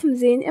meine Waffen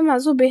sehen immer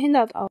so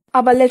behindert aus.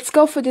 Aber let's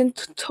go für den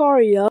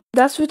Tutorial.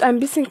 Das wird ein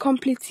bisschen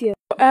kompliziert.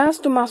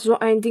 Zuerst, du machst so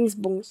ein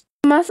Dingsbums.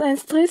 Du machst einen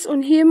Strich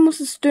und hier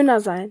muss es dünner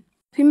sein.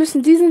 Wir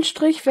müssen diesen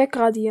Strich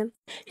wegradieren.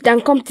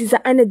 Dann kommt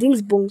dieser eine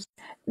Dingsbums.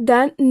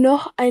 Dann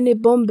noch eine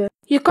Bombe.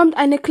 Hier kommt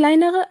eine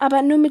kleinere,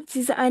 aber nur mit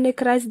dieser eine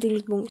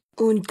Kreisdingsbums.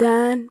 Und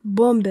dann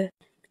Bombe.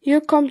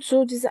 Hier kommt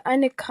so dieser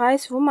eine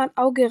Kreis, wo man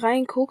Auge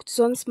reinguckt,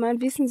 sonst man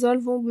wissen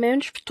soll, wo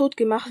Mensch tot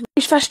gemacht wird.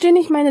 Ich verstehe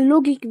nicht meine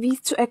Logik, wie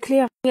es zu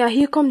erklären. Ja,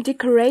 hier kommt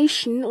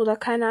Decoration oder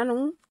keine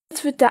Ahnung.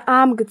 Jetzt wird der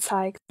Arm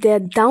gezeigt. Der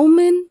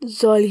Daumen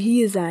soll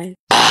hier sein.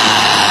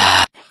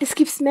 Es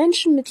gibt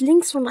Menschen mit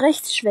Links- und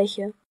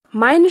Rechtsschwäche.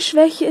 Meine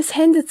Schwäche ist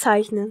Hände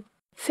zeichnen.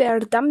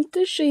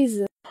 Verdammte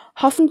Scheiße.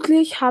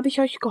 Hoffentlich habe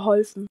ich euch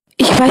geholfen.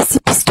 Ich weiß, die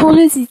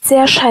Pistole sieht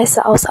sehr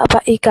scheiße aus,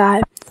 aber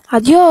egal.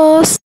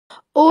 Adios.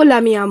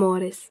 Hola, mi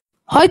amores.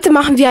 Heute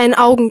machen wir ein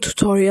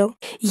Augentutorial.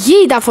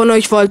 Jeder von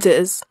euch wollte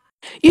es.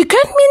 Ihr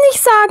könnt mir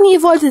nicht sagen,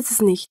 ihr wolltet es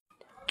nicht.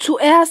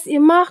 Zuerst, ihr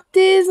macht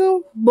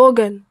diesen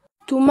Bogen.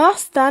 Du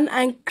machst dann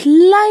einen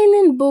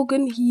kleinen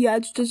Bogen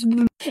hier.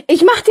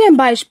 Ich mach dir ein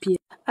Beispiel.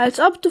 Als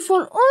ob du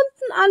von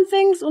unten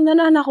anfängst und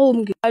danach nach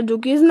oben gehst. Also du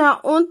gehst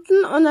nach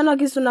unten und danach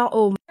gehst du nach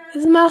oben.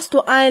 Jetzt machst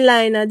du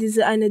Eyeliner,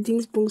 diese eine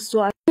Dingsbums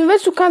so. Wenn du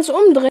willst, du kannst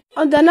umdrehen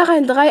und danach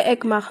ein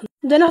Dreieck machen.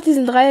 Und danach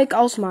diesen Dreieck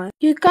ausmalen.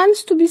 Hier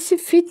kannst du ein bisschen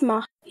fit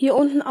machen. Hier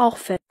unten auch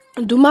fett.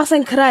 Und du machst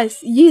einen Kreis.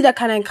 Jeder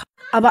kann einen Kreis.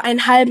 Aber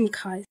einen halben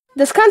Kreis.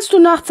 Das kannst du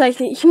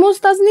nachzeichnen. Ich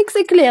muss das nichts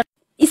erklären.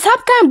 Ich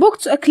hab keinen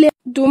Bock zu erklären.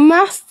 Du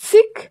machst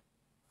Zick,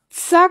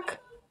 Zack,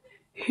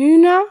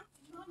 Hühner,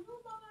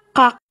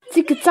 Kack.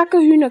 Zicke, Zacke,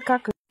 Hühner,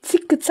 Kacke.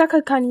 Zicke,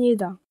 Zacke kann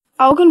jeder.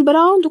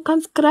 Augenbrauen, du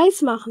kannst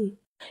Kreis machen.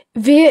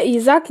 Wehe,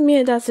 ihr sagt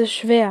mir, das ist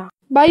schwer.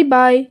 Bye,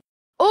 bye.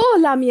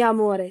 Hola, mi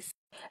amores.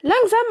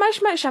 Langsam,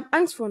 manchmal, ich hab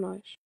Angst vor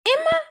euch.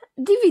 Immer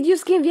die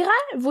Videos gehen viral,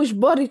 wo ich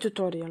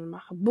Body-Tutorial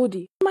mache.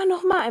 Body. Ich mach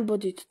nochmal ein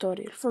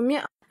Body-Tutorial von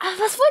mir. Ach,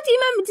 was wollt ihr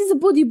immer mit dieser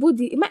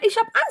Body? Ich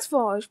hab Angst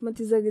vor euch mit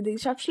dieser Gedanken.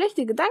 Ich hab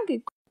schlechte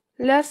Gedanken.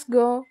 Let's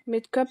go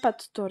mit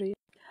Körper-Tutorial.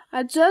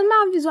 Also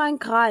machen wir so einen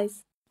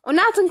Kreis. Und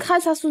nach dem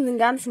Kreis hast du den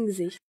ganzen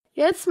Gesicht.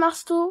 Jetzt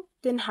machst du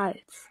den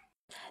Hals.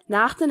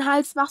 Nach dem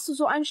Hals machst du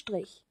so einen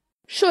Strich.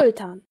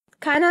 Schultern.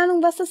 Keine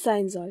Ahnung, was das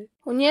sein soll.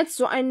 Und jetzt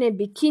so eine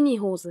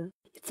Bikini-Hose.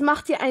 Jetzt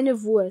macht ihr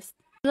eine Wurst.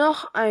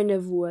 Noch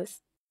eine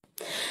Wurst.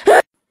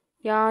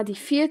 Ja, die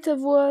 4.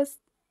 Wurst.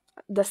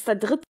 Das ist der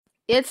 3.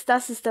 Jetzt,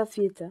 das ist der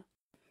 4.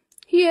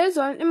 Hier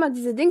sollen immer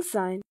diese Dings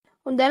sein.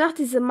 Und danach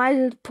diese My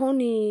Little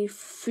Pony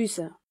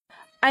Füße.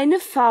 Eine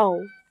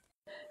V.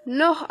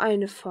 Noch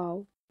eine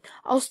V.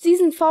 Aus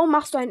diesem V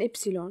machst du ein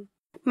Y.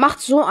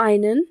 Macht so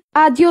einen.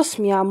 Adios,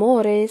 mi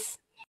amores.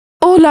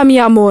 Hola, mi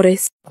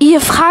amores.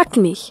 Ihr fragt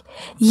mich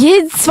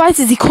jede 2.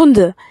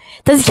 Sekunde,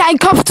 dass ich ein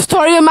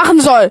Kopftutorial machen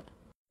soll.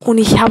 Und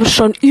ich habe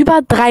schon über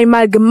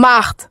 3-mal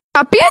gemacht.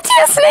 Kapiert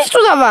ihr es nicht,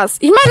 oder was?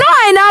 Ich meine nur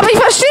eine, aber ich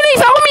verstehe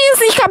nicht, warum ihr es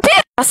nicht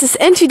kapiert. Das ist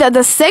entweder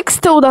das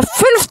 6. oder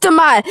 5.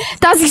 Mal,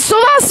 dass ich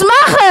sowas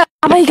mache.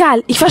 Aber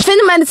egal, ich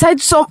verschwende meine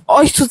Zeit, um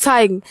euch zu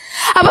zeigen.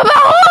 Aber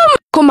warum?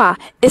 Guck mal,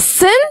 es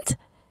sind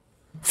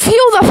 4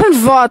 oder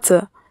 5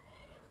 Worte.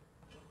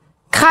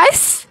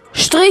 Kreis,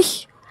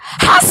 Strich.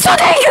 Hast du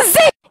den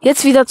gesehen?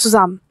 Jetzt wieder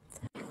zusammen.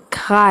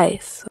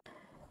 Kreis,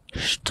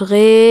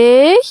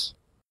 Strich.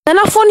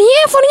 Danach von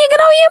hier,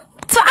 genau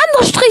hier. 2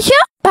 andere Striche.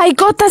 Bei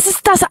Gott, das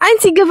ist das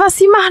Einzige, was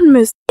ihr machen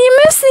müsst. Ihr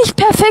müsst nicht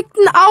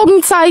perfekten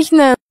Augen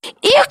zeichnen.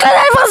 Ihr könnt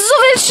einfach so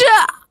welche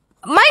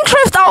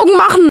Minecraft-Augen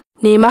machen.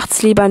 Nee,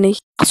 macht's lieber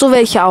nicht. Ach, so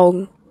welche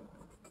Augen.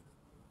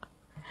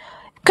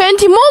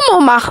 Könnt ihr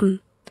Momo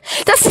machen.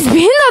 Das ist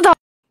behindert.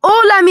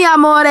 Hola, mi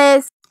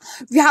amores.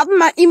 Wir haben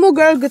mal Emo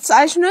Girl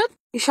gezeichnet.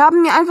 Ich habe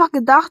mir einfach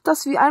gedacht,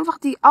 dass wir einfach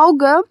die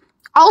Auge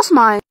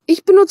ausmalen.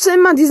 Ich benutze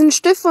immer diesen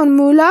Stift von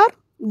Müller.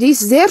 Die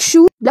ist sehr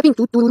schön.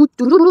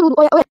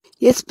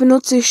 Jetzt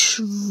benutze ich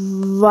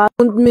Schwarz.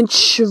 Und mit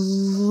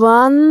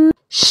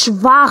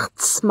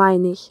Schwarz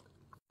meine ich.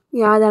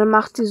 Ja, dann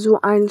macht sie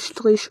so einen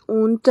Strich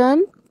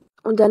unten.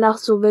 Und danach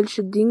so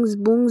welche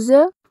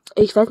Dingsbungse.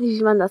 Ich weiß nicht,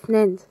 wie man das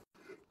nennt.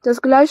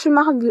 Das gleiche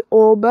machen wir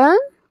oben.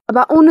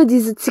 Aber ohne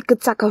diese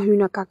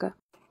Zicke-Zacke-Hühnerkacke.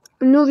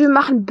 Nur wir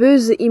machen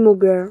böse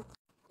Emo-Girl.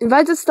 In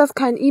Weit ist das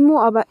kein Emo,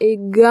 aber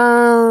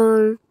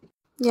egal.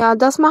 Ja,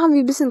 das machen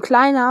wir ein bisschen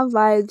kleiner,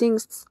 weil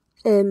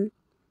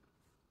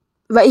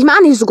weil ich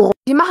mache nicht so groß.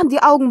 Wir machen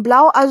die Augen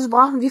blau, also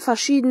brauchen wir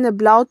verschiedene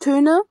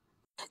Blautöne.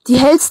 Die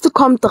hellste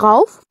kommt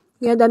drauf.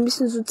 Ja, dann ein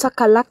bisschen so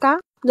Zakalaka.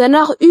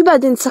 Danach über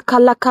den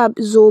Zakalaka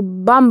so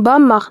Bam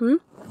Bam machen.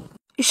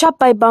 Ich hab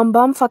bei Bam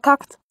Bam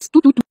verkackt.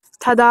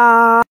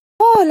 Tada!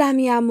 Hola,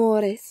 mi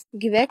amores.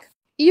 Geh weg.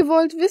 Ihr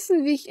wollt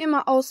wissen, wie ich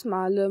immer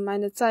ausmale,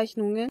 meine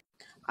Zeichnungen.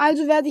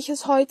 Also werde ich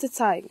es heute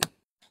zeigen.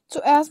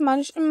 Zuerst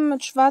male ich immer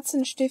mit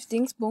schwarzen Stift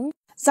Dingsbung.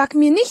 Sag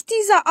mir nicht,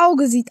 dieser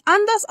Auge sieht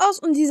anders aus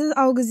und dieses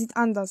Auge sieht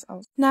anders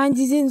aus. Nein,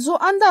 die sehen so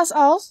anders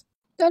aus.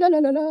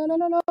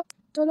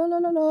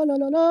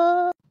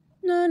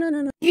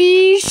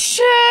 Wie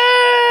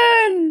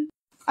schön!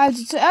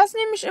 Also zuerst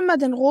nehme ich immer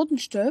den roten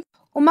Stift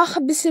und mache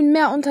ein bisschen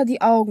mehr unter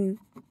die Augen.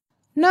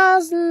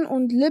 Nasen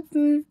und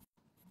Lippen.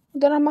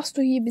 Und danach machst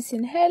du hier ein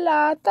bisschen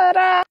heller.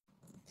 Tada!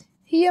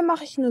 Hier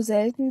mache ich nur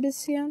selten ein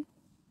bisschen.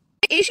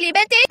 Ich liebe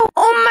dich.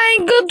 Oh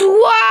mein Gott,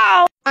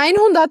 wow!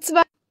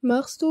 102.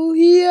 Machst du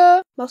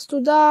hier, machst du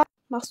da,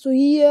 machst du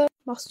hier,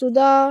 machst du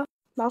da,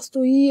 machst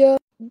du hier,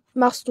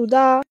 machst du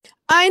da.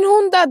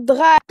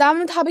 103.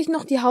 Damit habe ich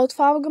noch die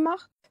Hautfarbe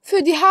gemacht.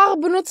 Für die Haare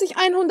benutze ich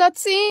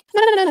 110.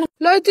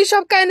 Leute, ich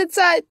habe keine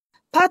Zeit.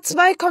 Part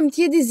 2 kommt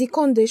jede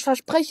Sekunde, ich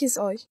verspreche es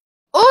euch.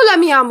 Hola,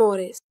 mi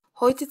amores.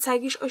 Heute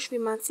zeige ich euch, wie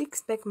man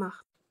Sixpack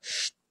macht.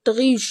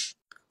 Strich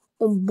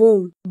und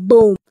Boom,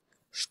 Boom.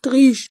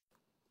 Strich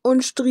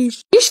und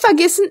Strich. Nicht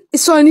vergessen,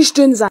 es soll nicht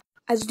dünn sein.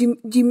 Also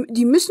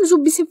die müssen so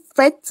ein bisschen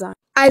fett sein.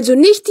 Also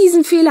nicht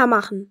diesen Fehler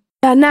machen.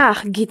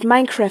 Danach geht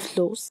Minecraft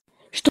los.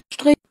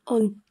 Strich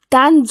und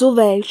dann so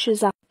welche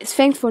Sachen. Es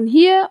fängt von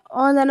hier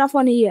und danach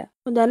von hier.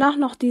 Und danach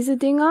noch diese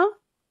Dinger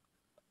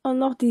und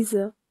noch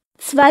diese.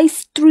 2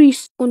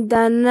 Strichs und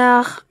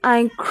danach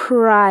ein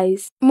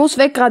Kreis. Muss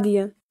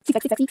wegradieren.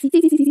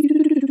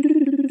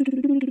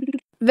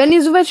 Wenn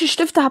ihr so welche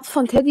Stifte habt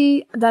von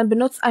Teddy, dann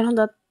benutzt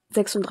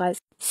 136.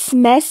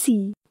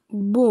 Smassy.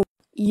 Boom.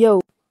 Yo.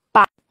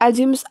 Bah.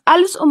 Also ihr müsst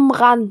alles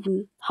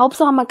umranden.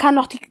 Hauptsache man kann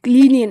noch die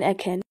Linien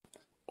erkennen.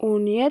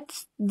 Und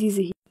jetzt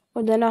diese hier.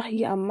 Und danach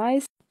hier am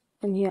meisten.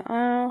 Und hier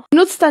auch.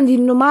 Benutzt dann die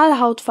normale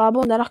Hautfarbe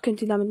und danach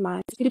könnt ihr damit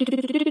malen.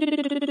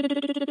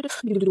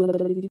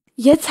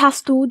 Jetzt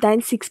hast du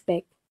dein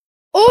Sixpack.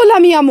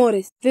 Hola, mi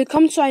amores.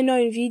 Willkommen zu einem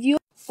neuen Video.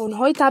 Und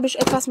heute habe ich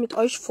etwas mit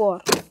euch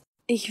vor.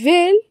 Ich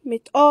will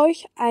mit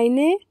euch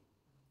wie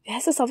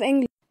heißt das auf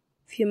Englisch?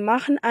 Wir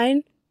machen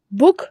ein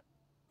Book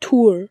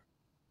Tour.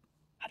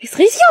 Hab ich's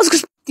richtig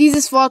ausgesprochen?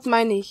 Dieses Wort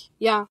meine ich,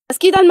 ja. Es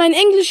geht an meinen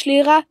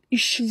Englischlehrer.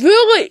 Ich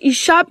schwöre,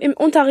 ich habe im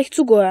Unterricht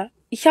zugehört.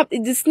 Das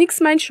ist nix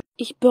mein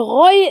Ich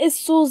bereue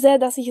es so sehr,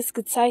 dass ich es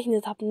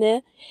gezeichnet habe,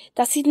 ne?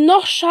 Das sieht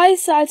noch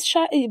scheiße als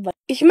scheiße.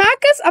 Ich mag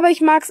es, aber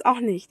ich mag's auch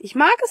nicht. Ich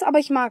mag es, aber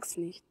ich mag's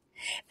nicht.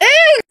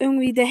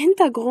 Irgendwie der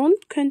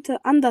Hintergrund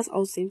könnte anders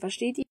aussehen,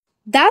 versteht ihr?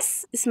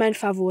 Das ist mein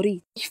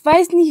Favorit. Ich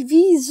weiß nicht,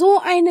 wie so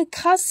eine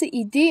krasse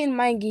Idee in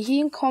mein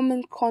Gehirn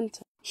kommen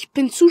konnte. Ich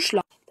bin zu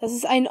schlau. Das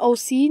ist ein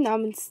OC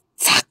namens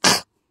Zack.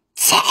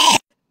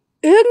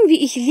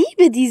 Irgendwie, ich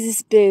liebe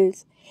dieses Bild.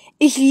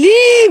 Ich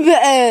liebe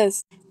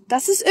es.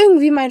 Das ist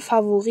irgendwie mein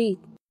Favorit.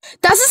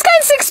 Das ist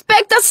kein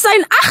Sixpack, das ist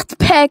ein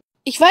 8-Pack.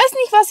 Ich weiß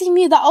nicht, was ich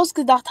mir da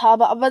ausgedacht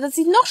habe, aber das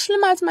sieht noch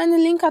schlimmer als meine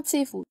linker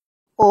C-Fuß.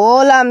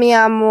 Hola, mi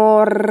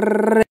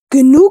amor.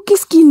 Genug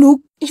ist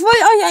genug. Ich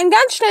wollte euch ein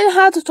ganz schnelles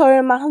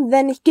Haartutorial machen,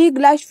 denn ich gehe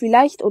gleich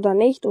vielleicht oder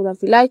nicht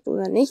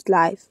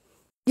live.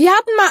 Wir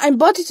hatten mal ein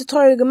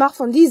Body-Tutorial gemacht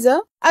von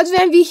dieser. Also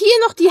werden wir hier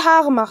noch die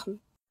Haare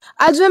machen.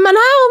 Also wenn man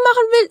Haare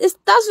machen will, ist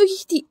das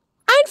wirklich die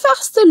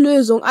einfachste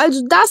Lösung.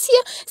 Also das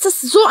hier ist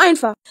das so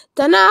einfach.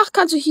 Danach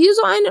kannst du hier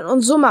so einen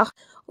und so machen.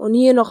 Und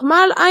hier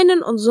nochmal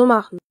einen und so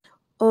machen.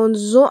 Und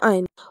so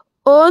einen.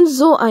 Und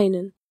so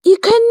einen. Ihr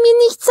könnt mir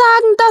nicht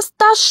sagen, dass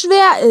das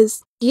schwer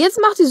ist. Jetzt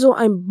macht ihr so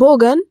einen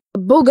Bogen.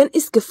 Der Bogen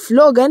ist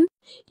geflogen.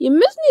 Ihr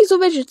müsst nicht so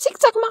welche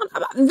Zickzack machen,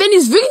 aber wenn ihr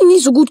es wirklich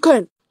nicht so gut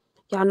könnt.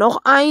 Ja,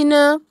 noch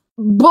eine.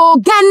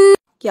 Bogen.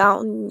 Ja,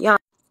 und ja.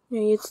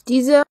 Ja, jetzt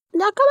diese. Da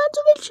kann man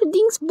so welche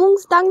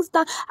Dingsbungs, Dangs,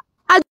 da.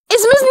 Also,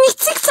 es müssen nicht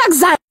Zickzack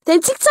sein.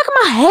 Denn Zickzack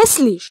macht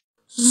hässlich.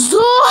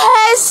 So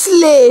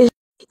hässlich.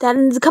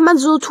 Dann kann man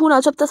so tun,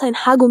 als ob das ein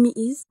Haargummi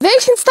ist.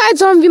 Welchen Style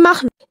sollen wir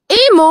machen?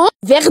 Emo,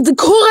 Verde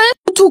Coral,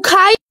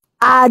 Tukai,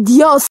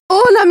 Adios.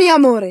 Hola, mi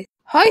amore.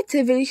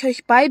 Heute will ich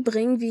euch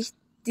beibringen, wie ich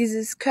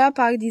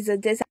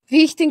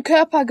wie ich den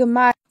Körper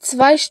gemalt.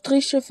 2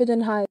 Striche für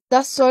den Hals.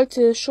 Das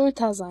sollte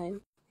Schulter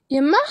sein.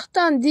 Ihr macht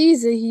dann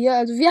diese hier,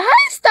 also wie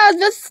heißt das?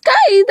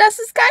 Das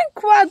ist kein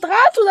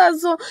Quadrat oder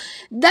so.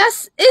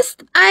 Das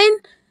ist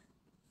ein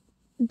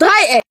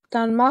Dreieck.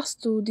 Dann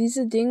machst du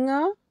diese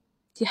Dinger,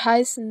 Die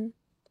heißen,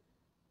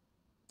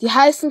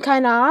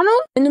 keine Ahnung.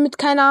 Wenn du mit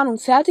keine Ahnung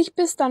fertig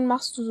bist, dann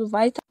machst du so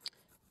weiter.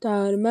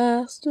 Dann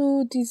machst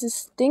du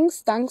dieses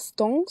Dings, Danks,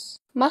 Donks.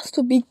 Machst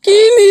du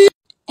Bikini.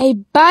 Ey,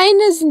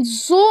 Beine sind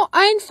so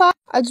einfach.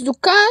 Also du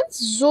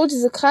kannst so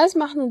diese Kreis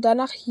machen und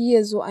danach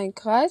hier so ein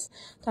Kreis.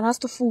 Dann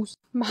hast du Fuß.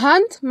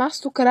 Hand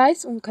machst du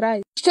Kreis und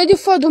Kreis. Stell dir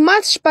vor, du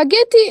machst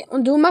Spaghetti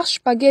und du machst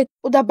Spaghetti.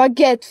 Oder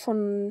Baguette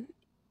von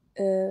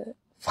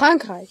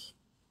Frankreich.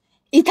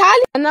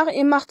 Italien. Danach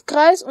ihr macht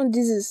Kreis und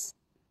dieses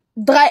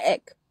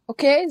Dreieck.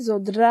 Okay? So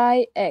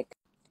Dreieck.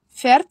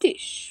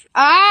 Fertig.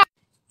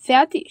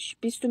 Fertig.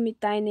 Bist du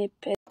mit deiner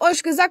Pet.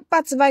 Euch gesagt,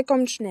 Part 2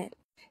 kommt schnell.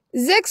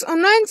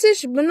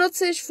 96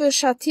 benutze ich für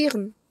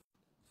Schattieren.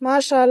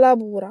 Mashallah,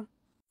 Bruder.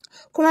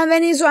 Guck mal,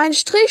 wenn ihr so einen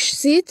Strich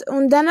seht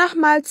und danach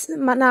malt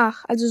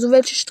nach. Also so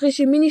welche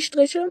Striche,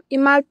 Mini-Striche, ihr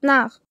malt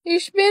nach.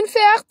 Ich bin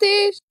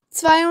fertig.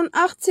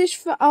 82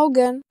 für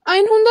Augen.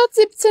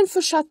 117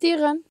 für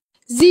Schattieren.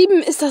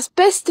 7 ist das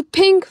beste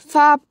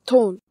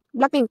Pink-Farbton.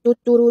 Blackpink.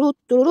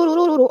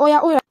 Oh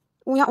ja,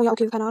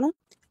 okay, keine Ahnung.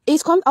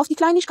 Es kommt auf die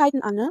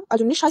Kleinigkeiten an, ne?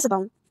 Also nicht Scheiße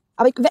bauen.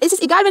 Aber es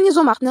ist egal, wenn ihr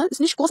so macht, ne? Ist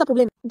nicht großer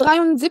Problem.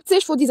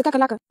 73 für diese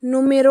Kakerlake.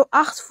 Nummer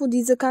 8 für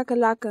diese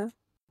Kakerlake.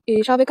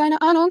 Ich habe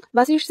keine Ahnung,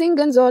 was ich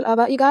singen soll,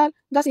 aber egal,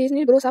 das ist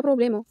nicht großer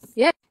Problem.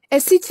 Yeah.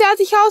 Es sieht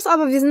fertig aus,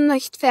 aber wir sind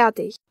nicht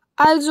fertig.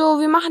 Also,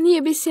 wir machen hier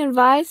ein bisschen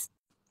weiß.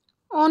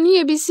 Und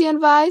hier ein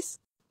bisschen weiß.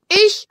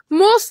 Ich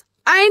muss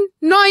einen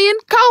neuen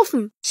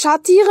kaufen.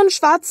 Schattieren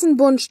schwarzen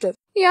Buntstift.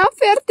 Ja,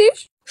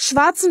 fertig.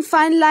 Schwarzen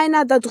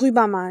Feinliner da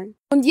drüber malen.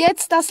 Und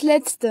jetzt das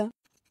letzte.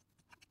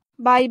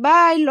 Bye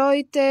bye,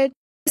 Leute.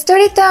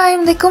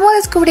 Storytime de cómo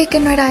descubrí que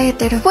no era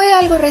hetero. Fue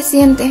algo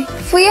reciente.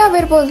 Fui a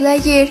ver Buzz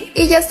Lightyear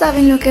y ya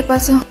saben lo que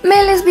pasó.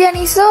 Me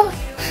lesbianizó.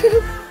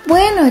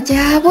 Bueno,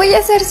 ya voy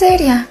a ser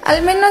seria.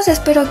 Al menos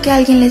espero que a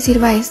alguien le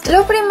sirva esto.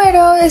 Lo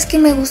primero es que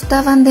me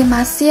gustaban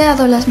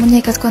demasiado las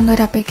muñecas cuando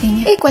era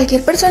pequeña. Y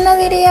cualquier persona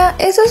diría,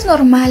 eso es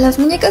normal, las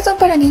muñecas son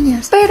para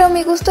niñas. Pero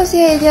mi gusto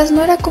hacia ellas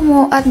no era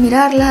como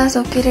admirarlas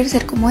o querer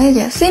ser como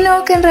ellas,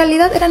 sino que en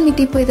realidad eran mi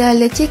tipo ideal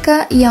de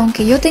chica y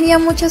aunque yo tenía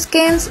muchos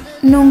Kens,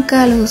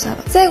 nunca los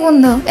usaba.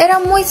 Segundo, era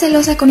muy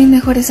celosa con mis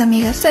mejores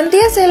amigas.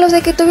 Sentía celos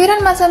de que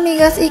tuvieran más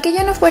amigas y que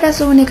yo no fuera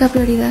su única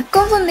prioridad.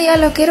 Confundía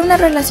lo que era una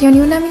relación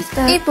y una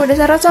amistad y por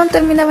esa razón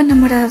terminaba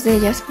enamoradas de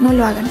ellas. No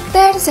lo hagan.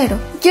 Tercero,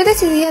 yo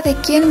decidía de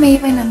quién me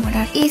iba a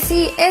enamorar. Y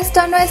sí,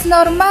 esto no es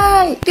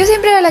normal. Yo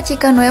siempre era la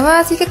chica nueva,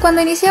 así que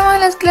cuando iniciaban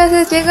las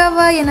clases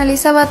llegaba y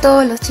analizaba a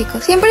todos los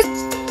chicos. Siempre...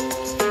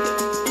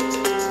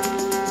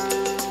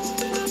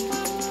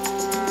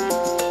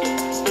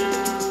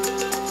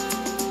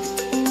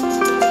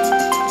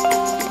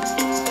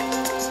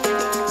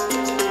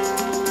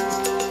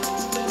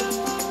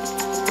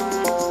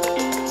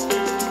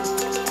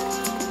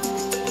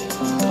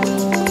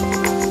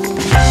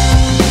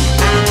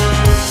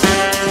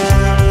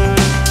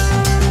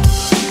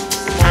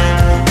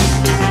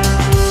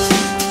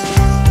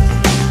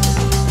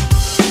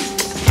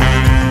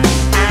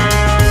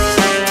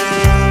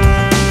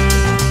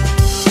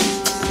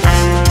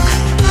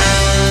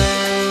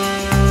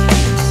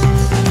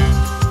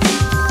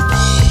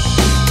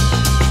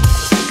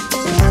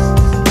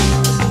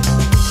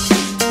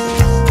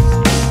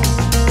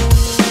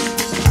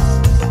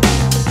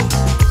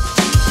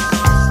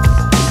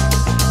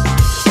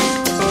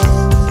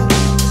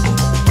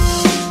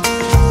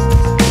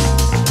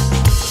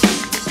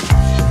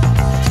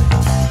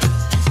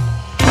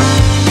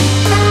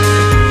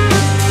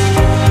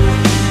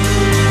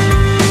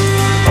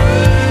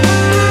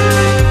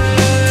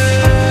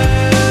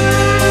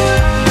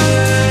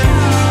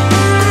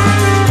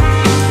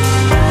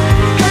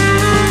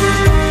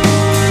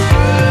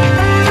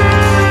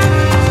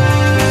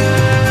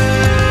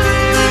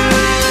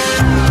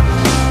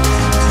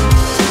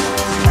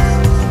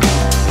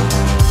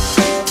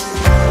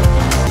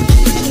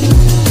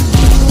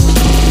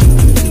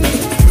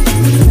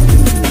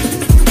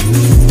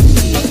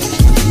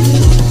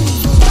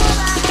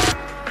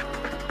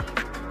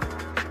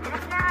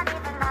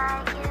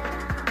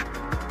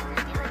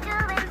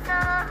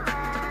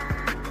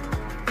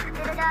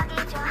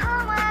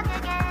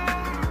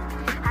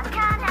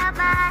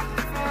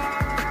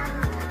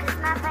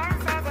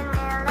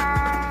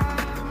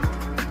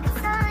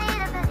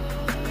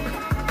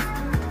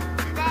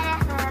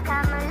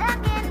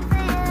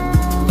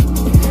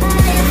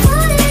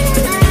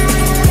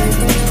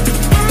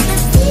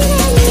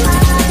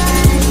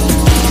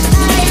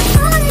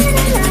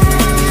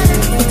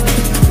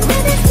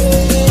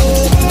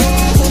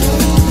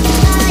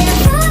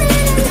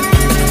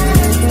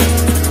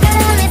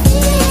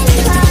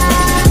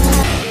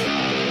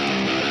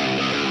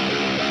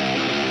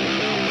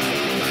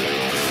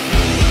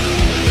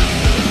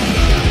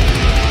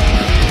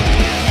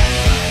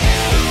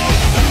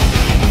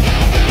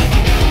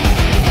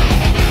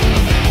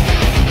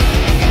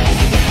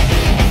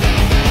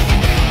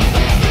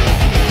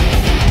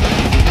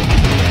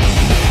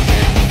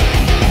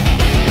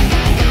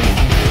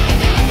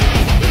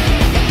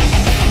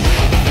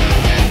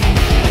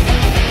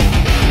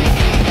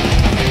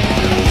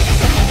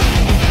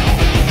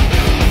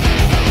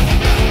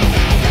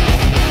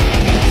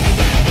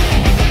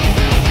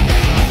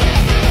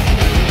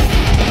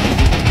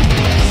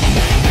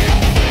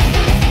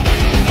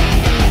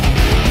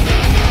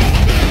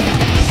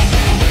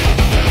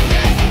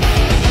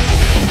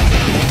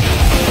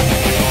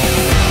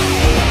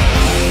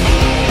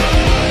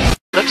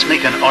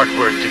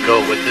 artwork to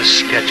go with this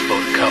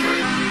sketchbook cover.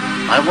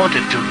 I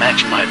wanted to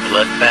match my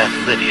Bloodbath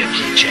Lydia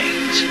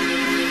keychains.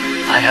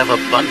 I have a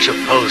bunch of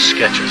pose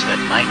sketches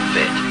that might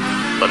fit,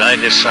 but I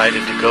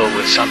decided to go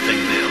with something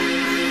new.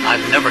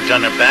 I've never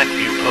done a back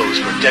view pose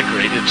for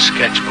decorated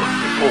sketchbook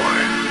before.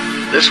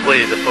 This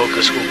way the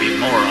focus will be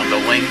more on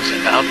the wings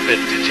and outfit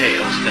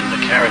details than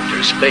the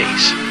character's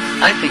face.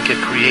 I think it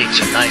creates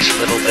a nice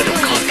little bit of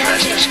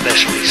contrast,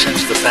 especially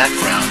since the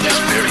background is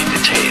very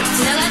detailed.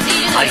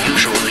 I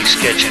usually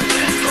sketch in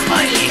pen for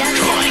my ink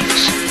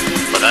drawings,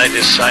 but I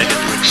decided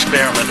to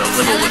experiment a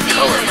little with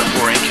color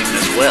before inking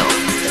as well.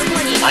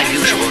 I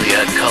usually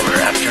add color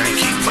after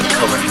inking, but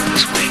coloring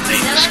this way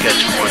made the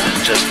sketch more than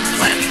just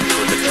planning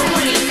for the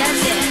drawing.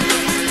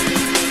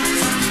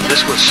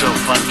 This was so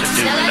fun to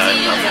do and I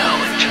love how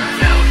it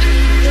turned out.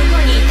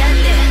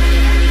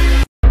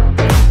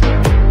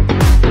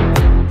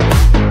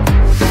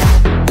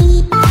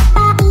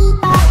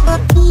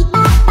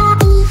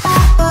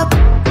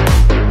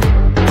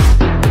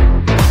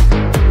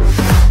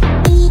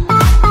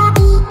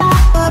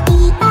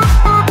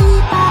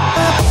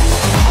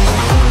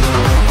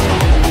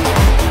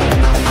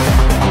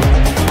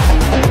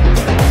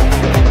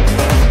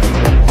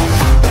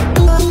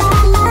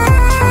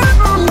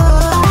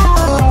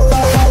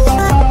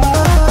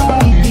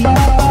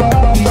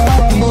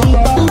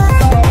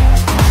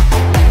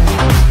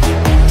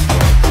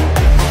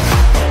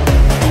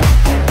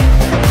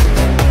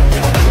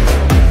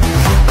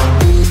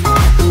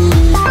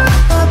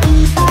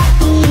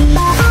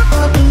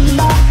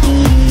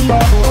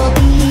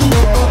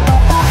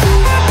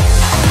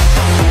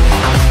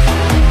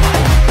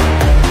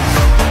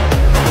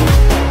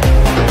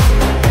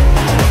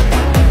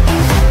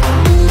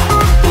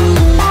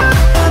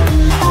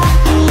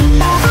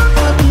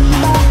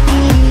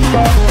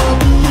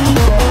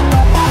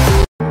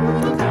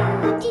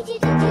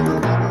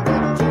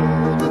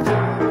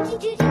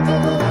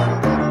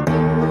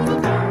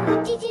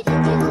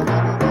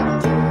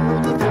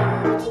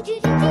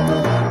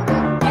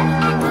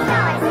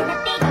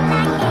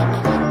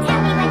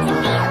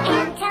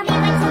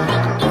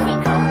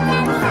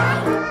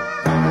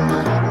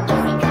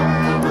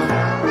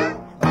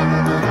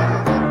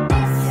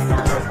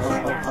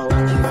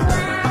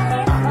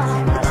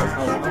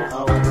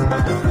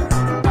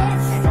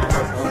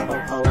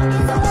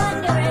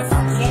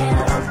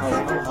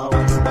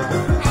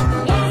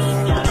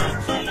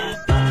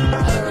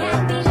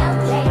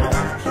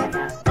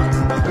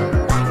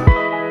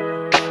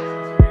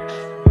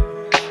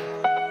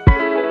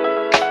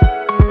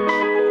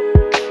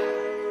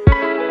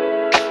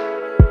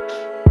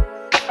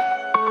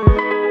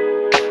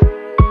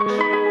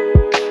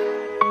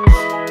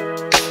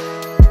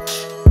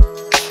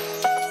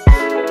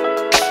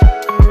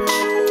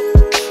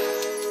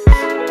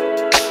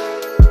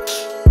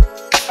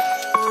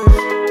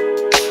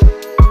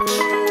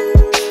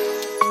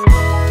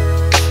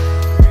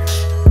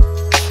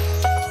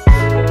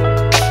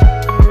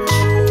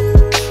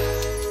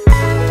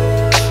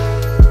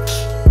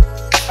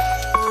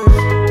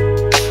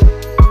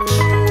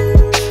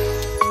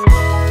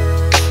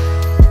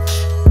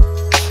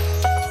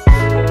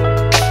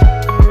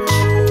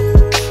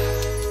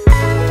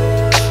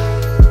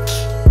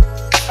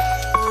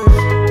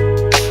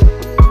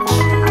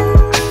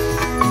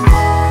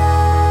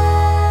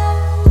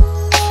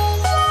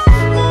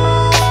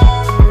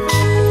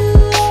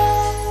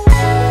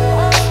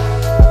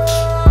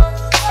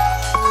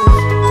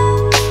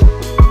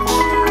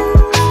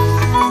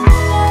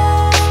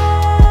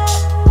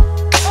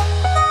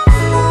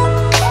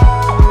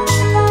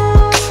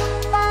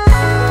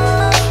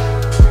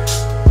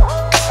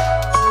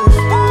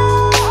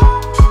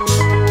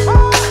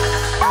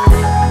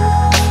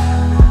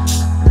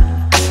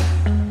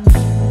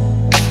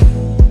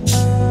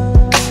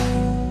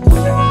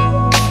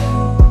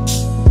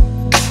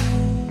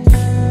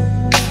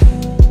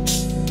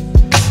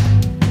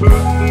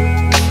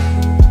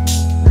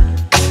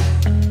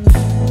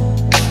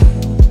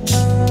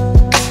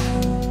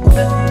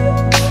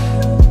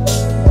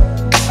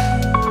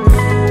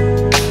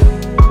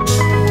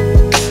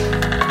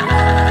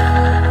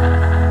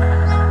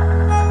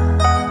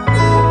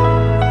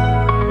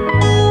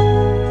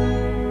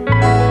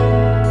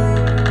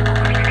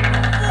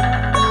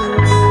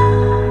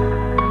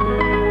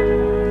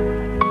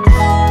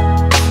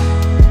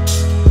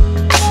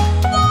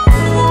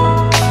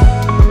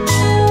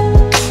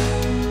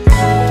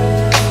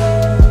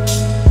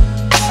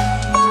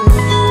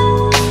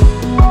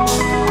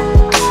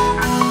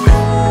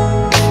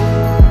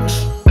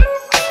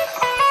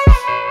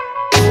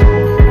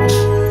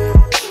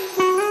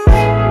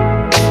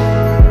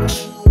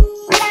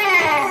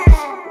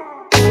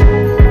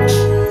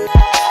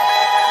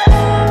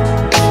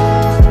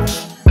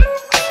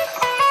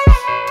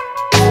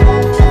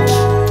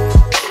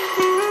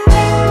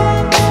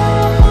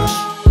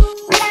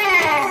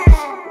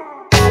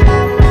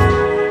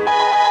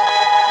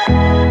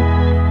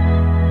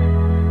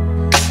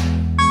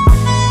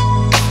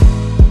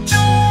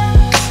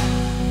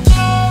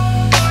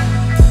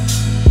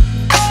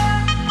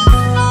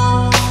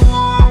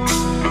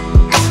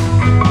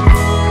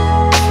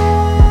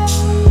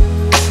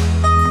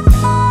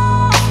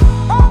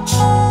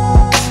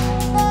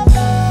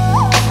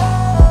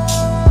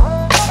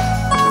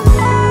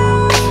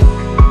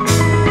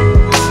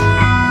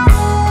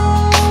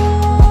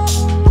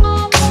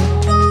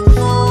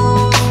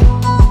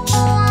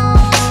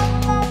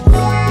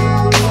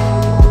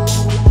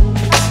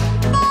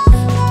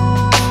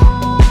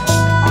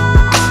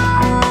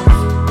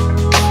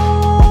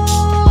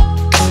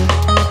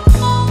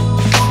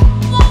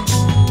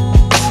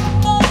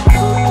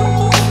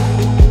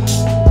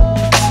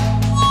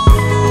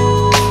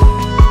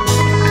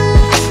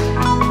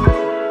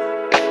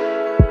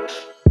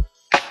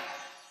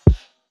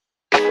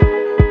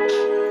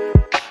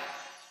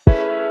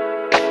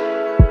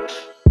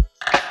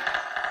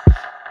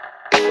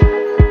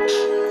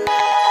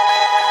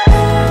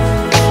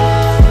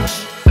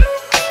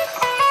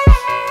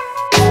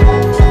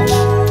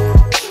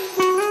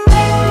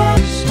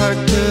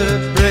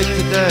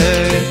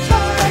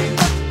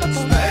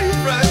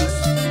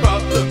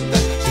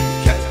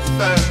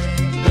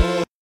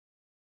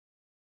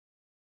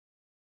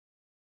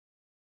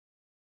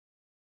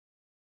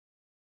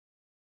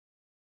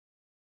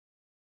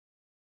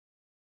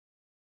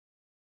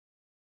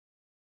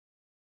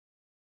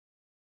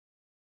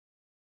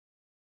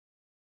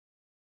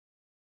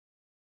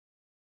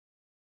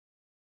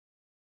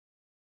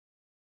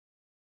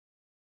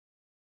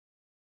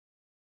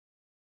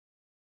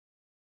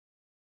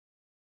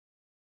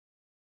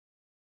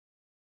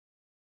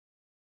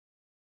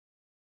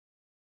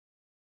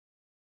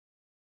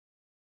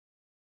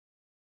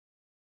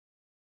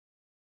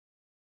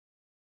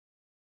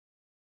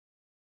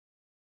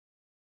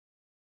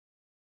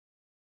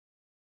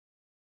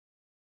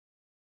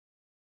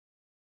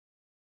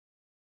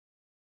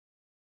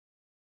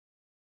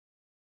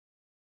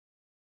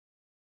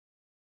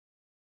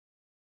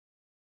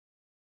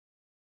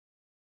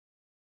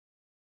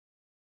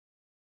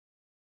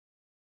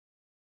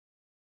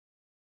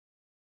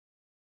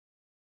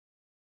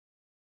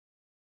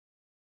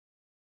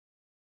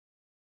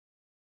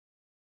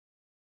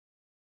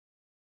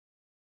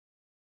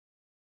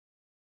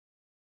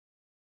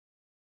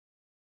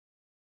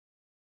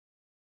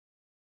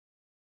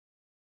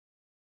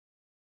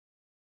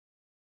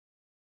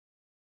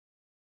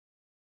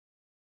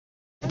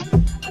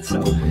 So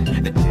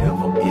the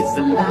devil is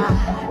a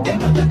lie.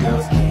 Them other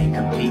girls can't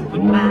compete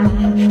with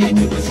mine. They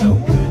do it so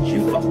good,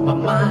 you fuck my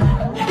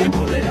mind. You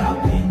pull it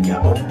out in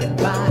your open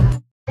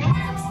mind.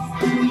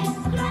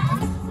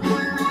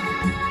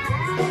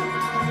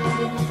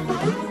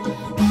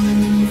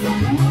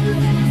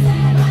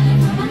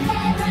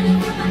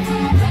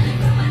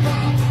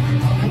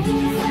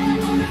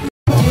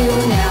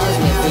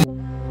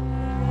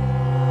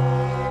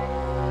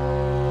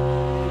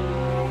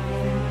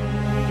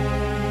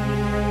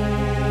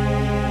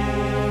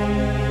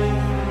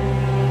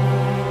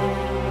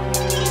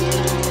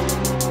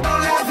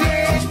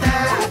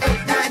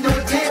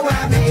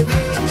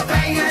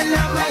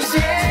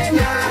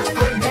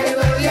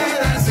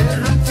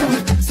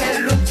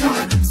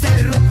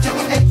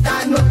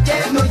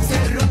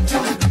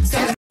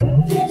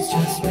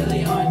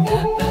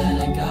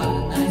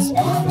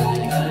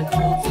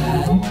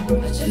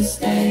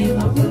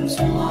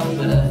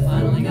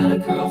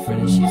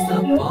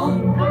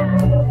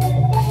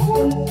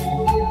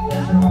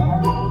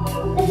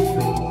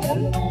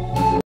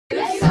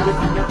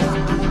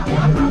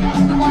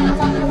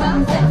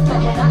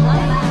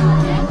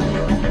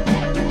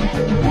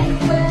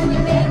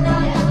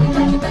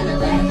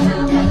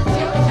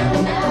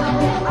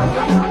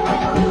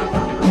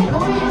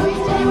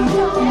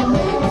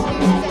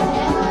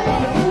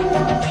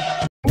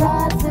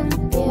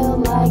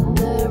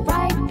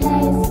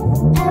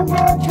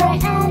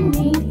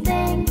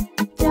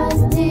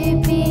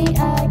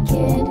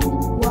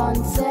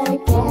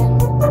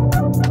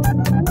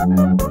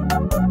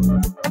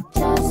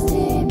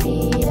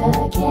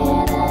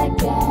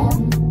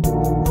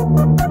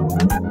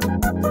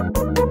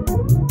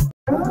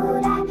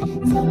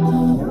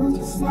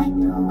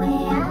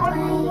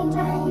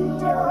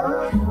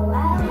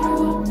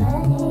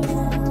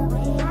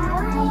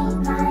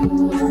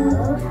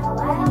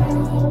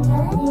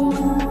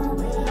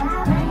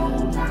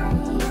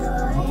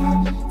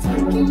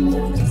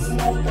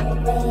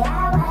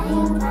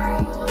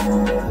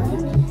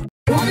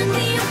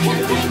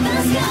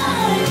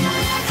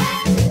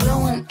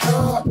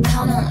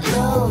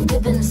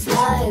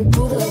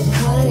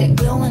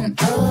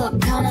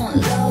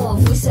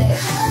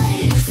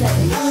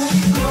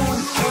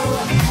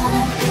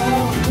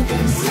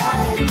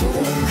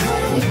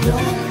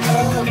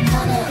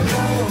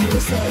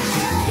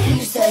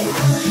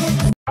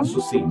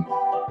 Passo 5.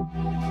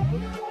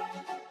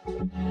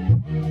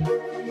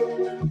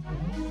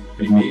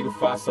 Primeiro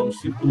faça um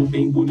círculo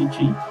bem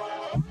bonitinho.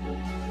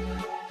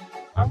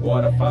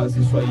 Agora faz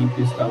isso aí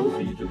que está no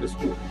vídeo,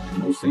 desculpa,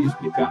 não sei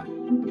explicar.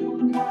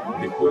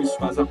 Depois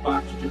faz a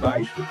parte de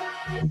baixo.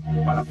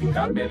 Para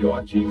ficar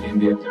melhor de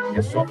entender,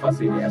 é só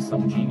fazer essa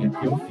ondinha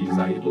que eu fiz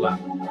aí do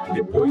lado.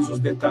 Depois os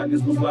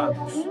detalhes dos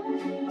lados.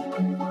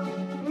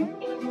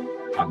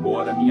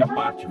 Agora minha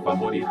parte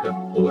favorita,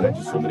 hora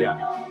de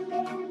sombrear.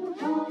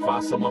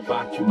 Faça uma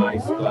parte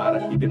mais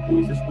clara e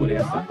depois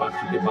escureça a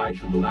parte de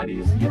baixo do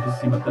nariz e de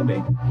cima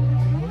também.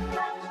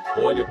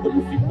 Olha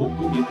como ficou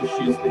bonito o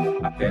X-Day.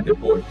 Até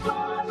depois.